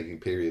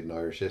period in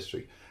Irish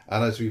history.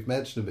 And as we've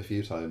mentioned a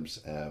few times,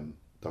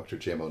 Dr.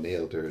 Jim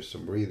O'Neill, there's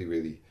some really,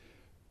 really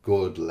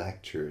good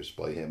lectures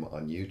by him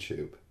on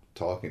YouTube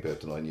talking about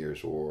the 9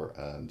 Years' War.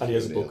 And he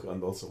has a book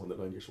also on the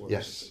 9 Years' War.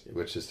 Yes,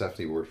 which is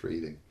definitely worth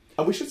reading.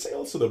 And we should say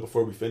also, though,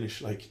 before we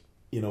finish, like,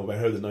 you know, about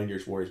how the 9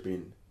 Years' War has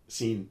been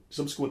seen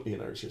subsequently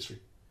in Irish history.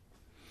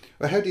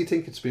 Well, how do you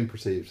think it's been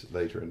perceived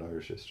later in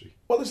Irish history?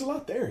 Well, there's a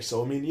lot there.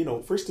 So, I mean, you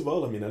know, first of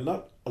all, I mean, a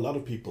lot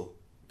of people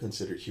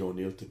considered Hugh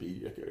O'Neill to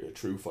be a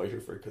true fighter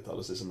for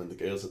Catholicism and the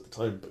Gaels at the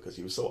time, because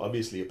he was so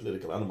obviously a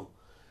political animal.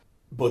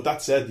 But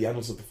that said, the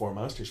Annals of the Four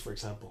Masters, for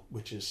example,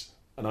 which is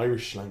an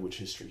Irish language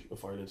history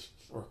of Ireland,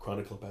 or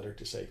chronicle better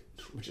to say,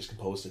 which is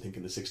composed, I think,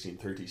 in the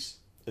 1630s,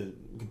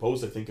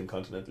 composed, I think, in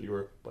continental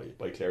Europe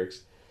by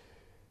clerics.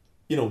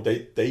 You know,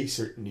 they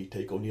certainly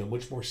take O'Neill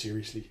much more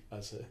seriously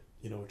as a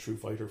true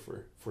fighter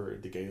for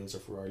the Gaels or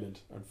for Ireland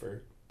and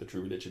for the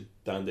true religion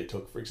than they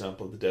took, for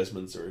example, the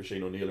Desmonds or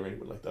Shane O'Neill or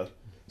anyone like that.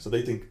 So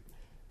they think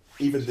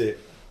even the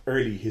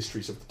early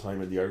histories of the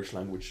time in the Irish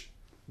language,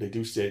 they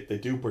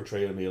do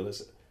portray O'Neill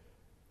as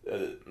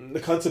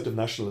the concept of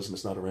nationalism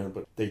is not around,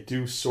 but they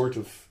do sort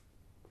of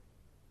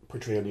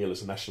portray O'Neill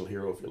as a national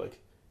hero, if you like,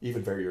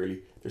 even very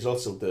early. There's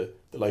also the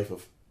life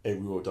of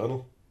Ehrú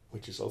O'Donnell,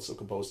 which is also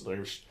composed in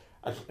Irish,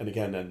 and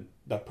again, and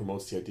that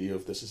promotes the idea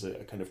of this is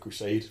a kind of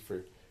crusade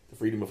for the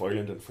freedom of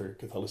Ireland and for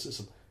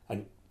Catholicism.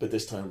 But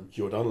this time,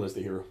 Hugh O'Donnell is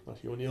the hero, not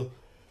Hugh O'Neill.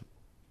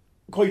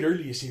 Quite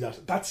early, you see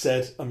that. That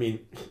said, I mean,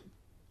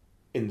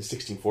 in the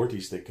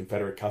 1640s, the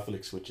Confederate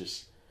Catholics, which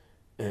is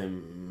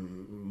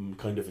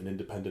kind of an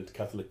independent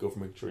Catholic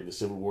government during the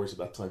civil wars at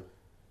that time,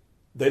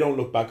 they don't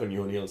look back on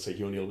Hugh O'Neill and say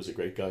Hugh O'Neill was a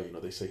great guy. You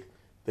know, they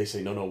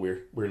say no,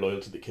 we're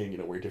loyal to the king. You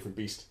know, we're a different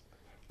beast.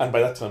 And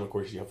by that time, of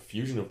course, you have a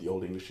fusion of the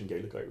Old English and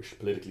Gaelic Irish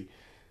politically.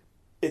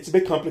 It's a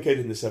bit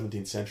complicated in the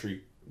 17th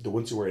century. The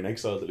ones who were in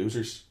exile, the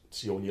losers,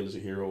 see O'Neill as a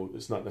hero.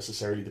 It's not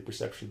necessarily the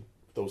perception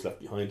of those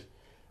left behind.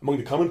 Among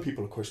the common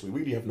people, of course, we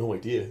really have no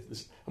idea,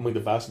 among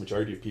the vast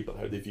majority of people,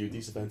 how they viewed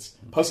these events,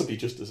 possibly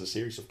just as a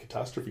series of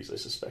catastrophes, I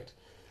suspect.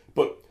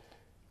 But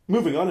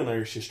moving on in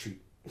Irish history,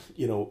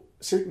 you know,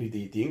 certainly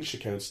the English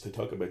accounts, they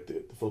talk about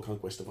the full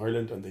conquest of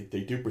Ireland, and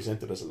they do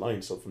present it as a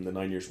line, so from the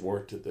 9 Years'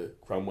 War to the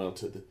Cromwell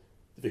to the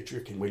victory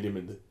of King William,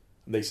 and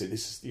they say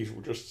these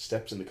were just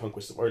steps in the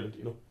conquest of Ireland,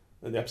 you know,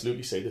 and they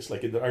absolutely say this.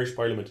 Like in the Irish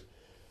Parliament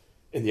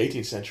in the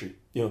 18th century,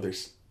 you know,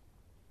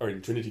 or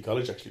in Trinity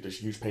College actually, there's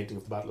huge painting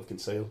of the Battle of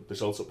Kinsale.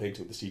 There's also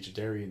painting of the Siege of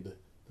Derry and the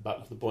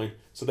Battle of the Boyne.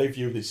 So they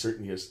view these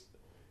certainly as,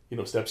 you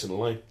know, steps in a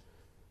line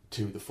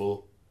to the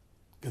full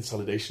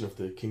consolidation of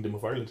the Kingdom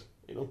of Ireland,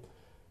 you know.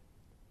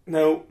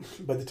 Now,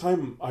 by the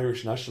time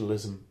Irish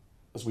nationalism,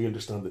 as we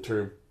understand the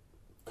term,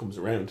 comes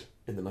around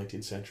in the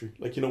 19th century,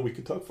 like, you know, we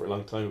could talk for a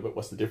long time about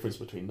what's the difference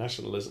between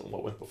nationalism and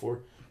what went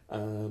before.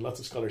 Lots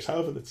of scholars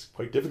have, and it's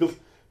quite difficult.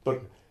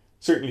 But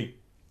certainly,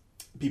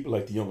 people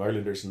like the Young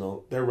Irelanders and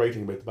all, they're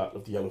writing about the Battle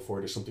of the Yellow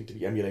Ford as something to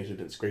be emulated.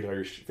 It's great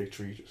Irish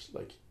victory, just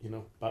like, you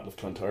know, Battle of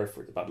Clontarf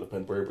or the Battle of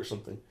Benburb or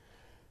something.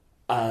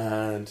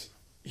 And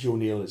Hugh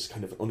O'Neill is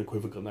kind of an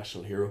unequivocal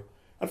national hero.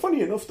 And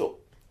funny enough, though,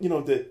 you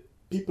know, the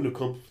people who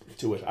come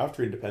to it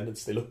after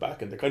independence, they look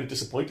back and they're kind of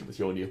disappointed with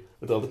Hugh O'Neill,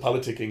 with all the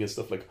politicking and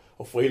stuff like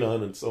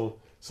O'Phelan and so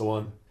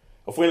on.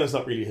 O'Phelan's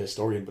not really a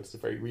historian, but it's a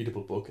very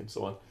readable book and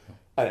so on.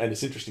 And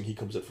it's interesting, he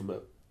comes at from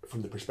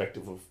the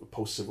perspective of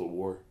post-Civil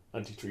War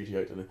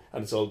anti-treatyite, and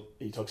it's all,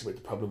 he talks about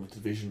the problem of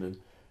division and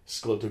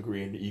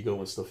skullduggery and ego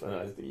and stuff, and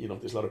I think, you know,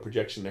 there's a lot of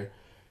projection there.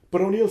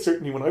 But O'Neill,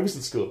 certainly when I was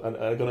in school, and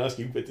I'm going to ask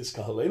you about this,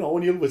 Cathal, you know,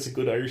 O'Neill was a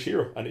good Irish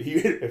hero, and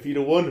if he'd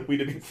have won, we'd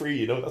have been free,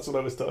 you know, that's what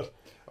I was taught.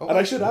 Oh, and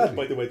I should add,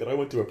 by the way, that I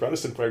went to a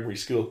Protestant primary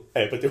school,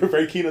 but they were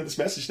very keen on this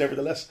message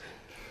nevertheless.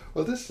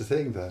 Well, this is the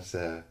thing,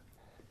 that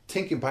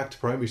thinking back to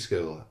primary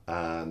school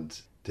and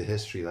the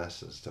history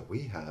lessons that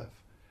we have,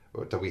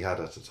 or that we had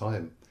at the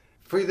time,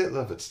 very little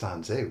of it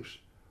stands out.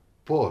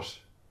 But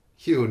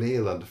Hugh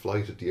O'Neill and the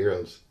Flight of the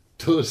Earls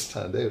does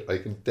stand out. I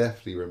can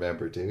definitely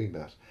remember doing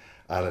that,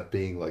 and it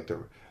being like a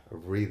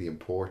really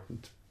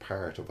important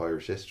part of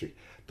Irish history,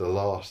 the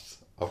lost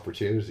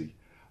opportunity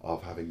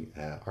of having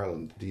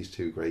Ireland, these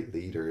two great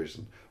leaders,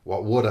 and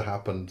what would have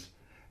happened,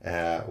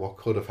 what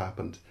could have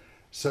happened.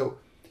 So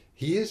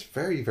he is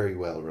very, very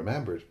well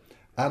remembered.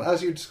 And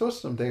as you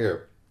discussed him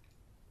there,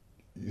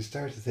 you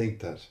start to think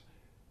that,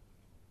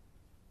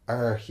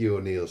 are Hugh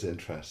O'Neill's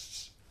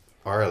interests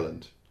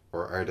Ireland,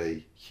 or are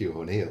they Hugh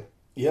O'Neill?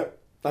 Yep.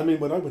 I mean,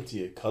 when I went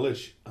to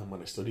college and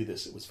when I studied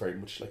this, it was very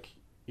much like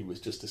he was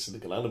just a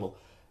cynical animal.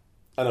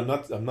 And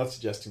I'm not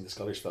suggesting the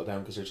scholars fell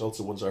down, because there's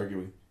also ones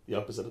arguing the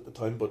opposite at the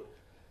time, but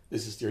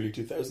this is the early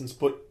 2000s.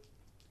 But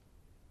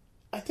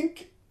I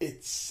think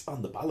it's,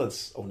 on the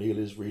balance, O'Neill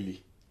is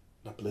really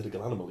a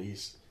political animal.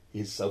 He's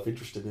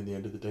self-interested in the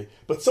end of the day.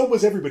 But so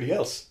was everybody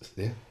else.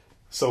 Yeah.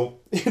 So,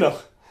 you know.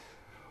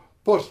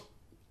 But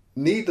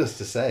needless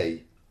to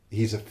say,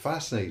 he's a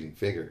fascinating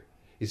figure.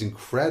 He's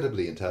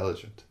incredibly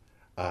intelligent,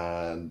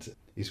 and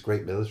he's a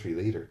great military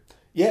leader.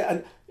 Yeah,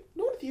 and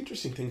one of the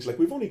interesting things, like,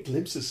 we've only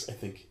glimpses, I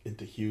think,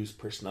 into Hugh's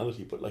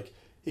personality, but like,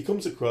 he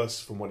comes across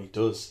from what he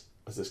does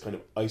as this kind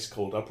of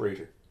ice-cold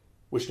operator,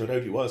 which no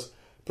doubt he was.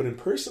 But in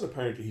person,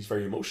 apparently, he's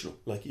very emotional.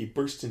 Like, he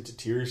bursts into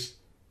tears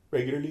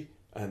regularly,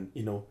 and,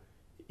 you know,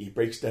 he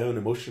breaks down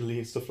emotionally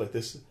and stuff like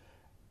this.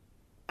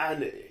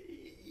 And,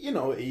 you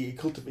know,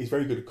 he's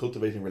very good at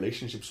cultivating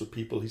relationships with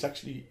people. He's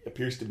actually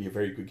appears to be a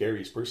very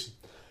gregarious person.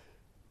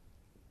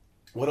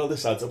 What all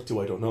this adds up to,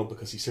 I don't know,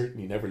 because he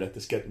certainly never let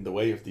this get in the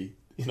way of the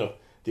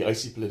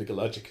icy political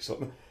logic.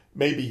 So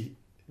maybe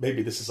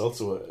this is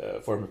also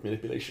a form of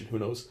manipulation, who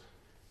knows.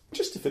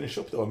 Just to finish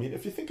up, though, I mean,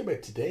 if you think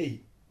about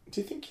today,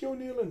 do you think Hugh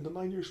O'Neill and the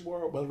 9 Years'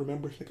 War are well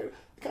remembered? Like,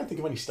 I can't think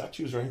of any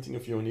statues or anything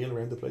of Hugh O'Neill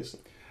around the place.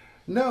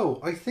 No,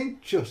 I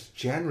think just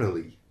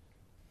generally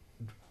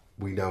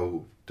we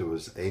know there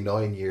was a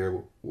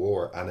 9-year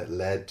war and it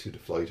led to the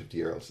Flight of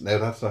the Earls. Now,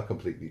 that's not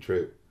completely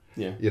true.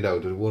 Yeah. You know,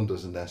 the one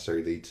doesn't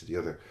necessarily lead to the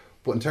other.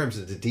 But in terms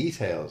of the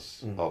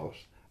details of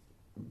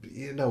it,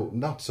 you know,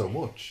 not so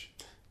much.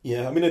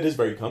 Yeah, I mean, it is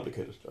very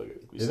complicated.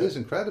 It is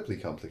incredibly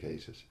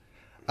complicated.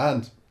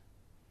 And,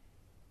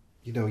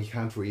 you know, you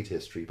can't read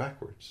history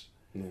backwards.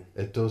 Yeah.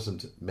 It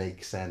doesn't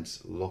make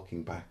sense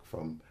looking back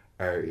from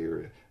our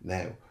era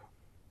now.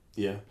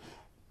 Yeah.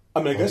 I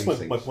mean, I All guess these my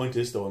things. point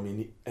is, though, I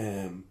mean,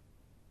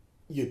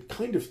 you'd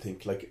kind of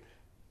think, like,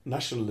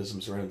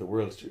 nationalisms around the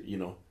world, you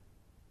know,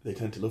 they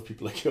tend to love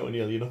people like Joe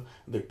O'Neill, you know,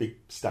 and there are big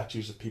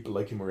statues of people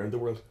like him around the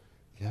world.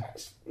 Yeah.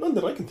 There's none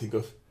that I can think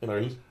of in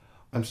Ireland.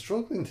 I'm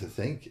struggling to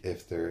think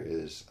if there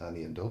is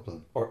any in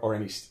Dublin. Or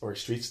any or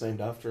streets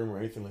named after him or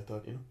anything like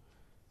that, you know.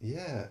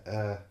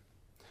 Yeah.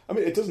 I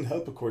mean, it doesn't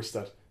help, of course,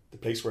 that the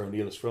place where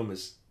O'Neill is from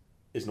is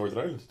Northern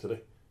Ireland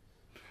today.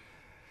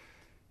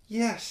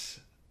 Yes.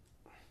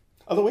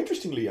 Although,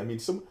 interestingly, I mean,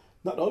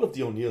 not all of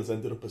the O'Neills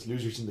ended up as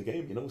losers in the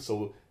game, you know.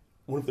 So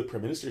one of the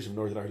Prime Ministers of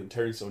Northern Ireland,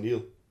 Terence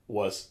O'Neill,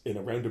 was, in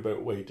a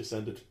roundabout way,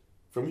 descended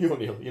from Hugh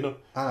O'Neill, you know.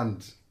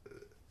 And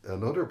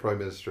another Prime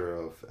Minister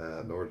of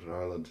Northern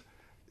Ireland,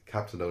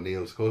 Captain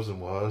O'Neill's cousin,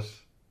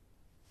 was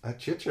at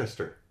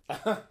Chichester.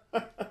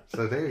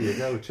 So there you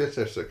go,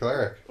 Chichester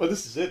Clerk. Well,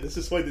 this is it. This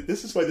is why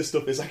this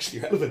stuff is actually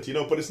relevant, you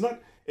know. But it's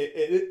not.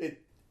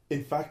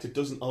 In fact, it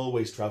doesn't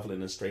always travel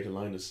in as straight a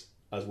line as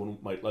one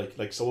might like.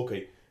 Like, so,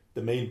 okay,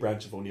 the main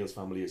branch of O'Neill's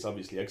family is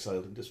obviously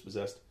exiled and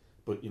dispossessed,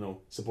 but, you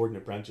know,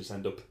 subordinate branches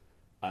end up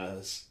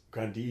as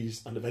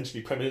grandees and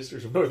eventually prime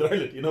ministers of Northern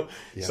Ireland, you know.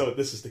 Yeah. So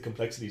this is the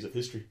complexities of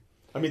history.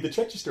 I mean, the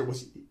Chichester,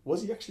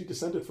 was he actually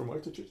descended from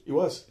Arthur Chichester? He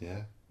was.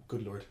 Yeah.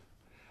 Good Lord.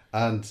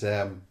 And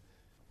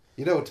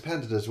you know, it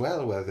depended as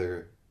well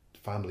whether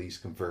families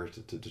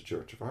converted to the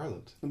Church of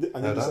Ireland. And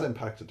Now that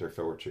impacted their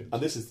fortunes.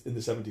 And this is in the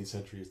 17th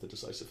century is the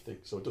decisive thing.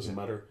 So it doesn't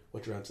matter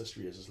what your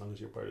ancestry is as long as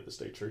you're part of the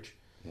state church.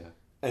 Yeah.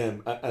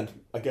 And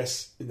I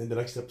guess in the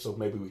next episode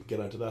maybe we can get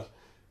onto that.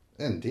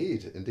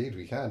 Indeed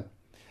we can.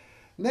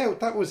 Now,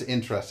 that was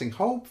interesting.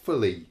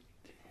 Hopefully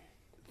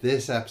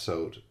this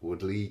episode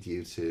would lead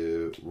you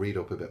to read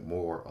up a bit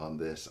more on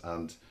this,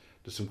 and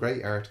there's some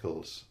great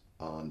articles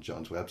on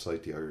John's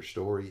website, The Irish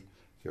Story,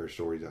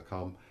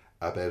 theirishstory.com,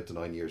 about the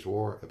 9 Years'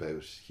 War,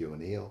 about Hugh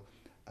O'Neill,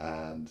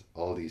 and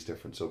all these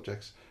different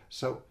subjects.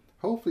 So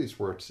hopefully it's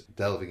worth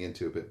delving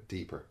into a bit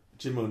deeper.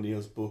 Jim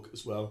O'Neill's book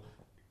as well.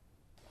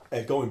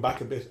 Going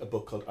back a bit, a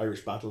book called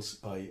Irish Battles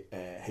by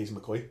Hayes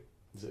McCoy.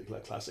 It's a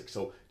classic.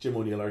 So Jim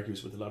O'Neill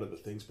argues with a lot of the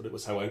things, but it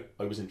was how I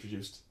was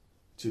introduced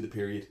to the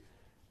period.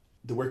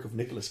 The work of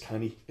Nicholas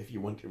Canny, if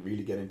you want to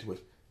really get into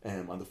it,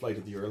 on the Flight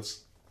of the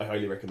Earls, I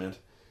highly recommend.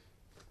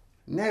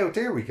 Now,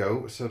 there we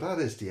go. So that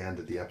is the end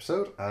of the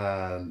episode.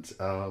 And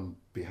on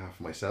behalf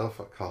of myself,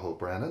 Cathal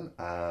Brennan,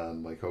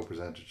 and my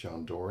co-presenter,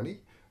 John Dorney,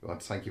 we want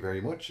to thank you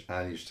very much.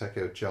 And you should check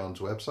out John's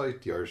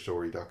website,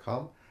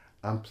 theirishstory.com.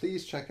 And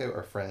please check out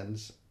our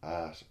friends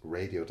at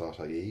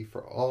radio.ie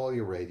for all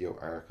your radio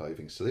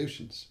archiving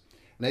solutions.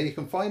 Now, you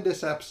can find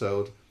this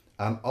episode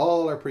and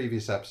all our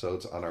previous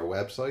episodes on our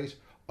website,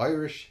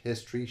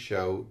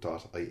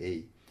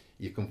 irishhistoryshow.ie.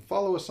 You can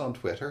follow us on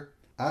Twitter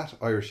at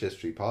Irish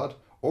History Pod,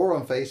 or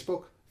on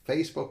Facebook,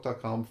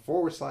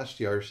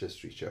 facebook.com/The Irish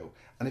History Show.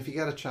 And if you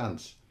get a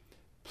chance,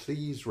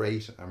 please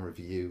rate and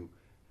review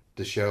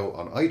the show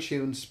on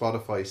iTunes,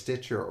 Spotify,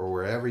 Stitcher, or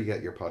wherever you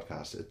get your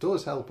podcasts. It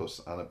does help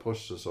us and it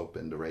pushes us up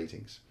in the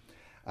ratings.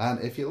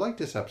 And if you like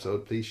this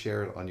episode, please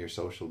share it on your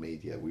social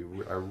media. We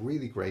are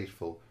really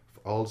grateful for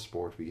all the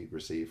support we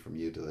receive from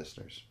you, the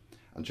listeners.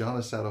 And John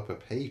has set up a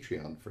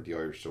Patreon for The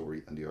Irish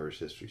Story and The Irish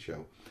History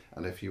Show.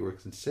 And if you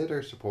would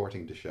consider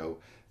supporting the show,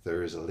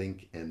 there is a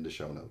link in the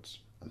show notes.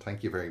 And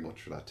thank you very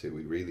much for that too.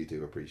 We really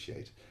do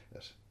appreciate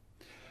it.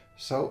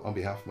 So, on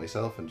behalf of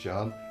myself and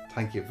John,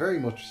 thank you very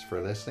much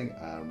for listening,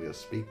 and we'll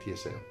speak to you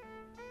soon.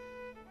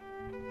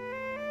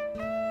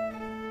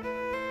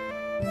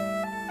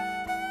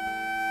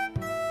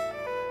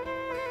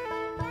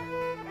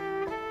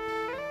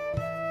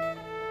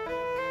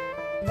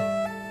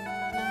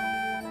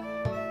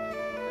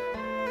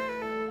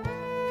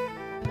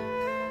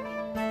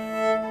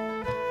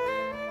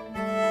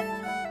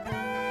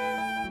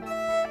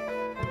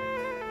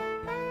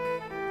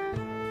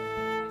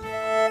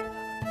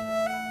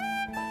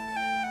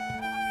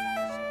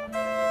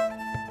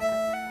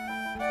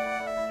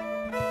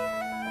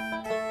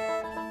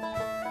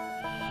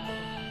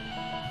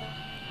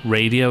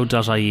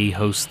 Radio.ie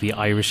hosts the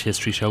Irish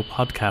History Show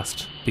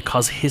podcast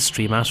because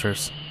history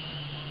matters.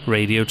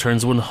 Radio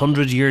turns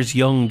 100 years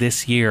young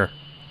this year.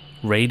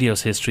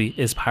 Radio's history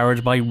is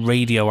powered by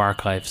Radio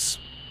Archives.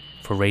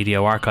 For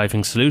radio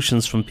archiving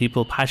solutions from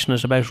people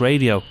passionate about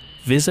radio,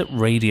 visit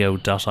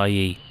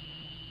radio.ie.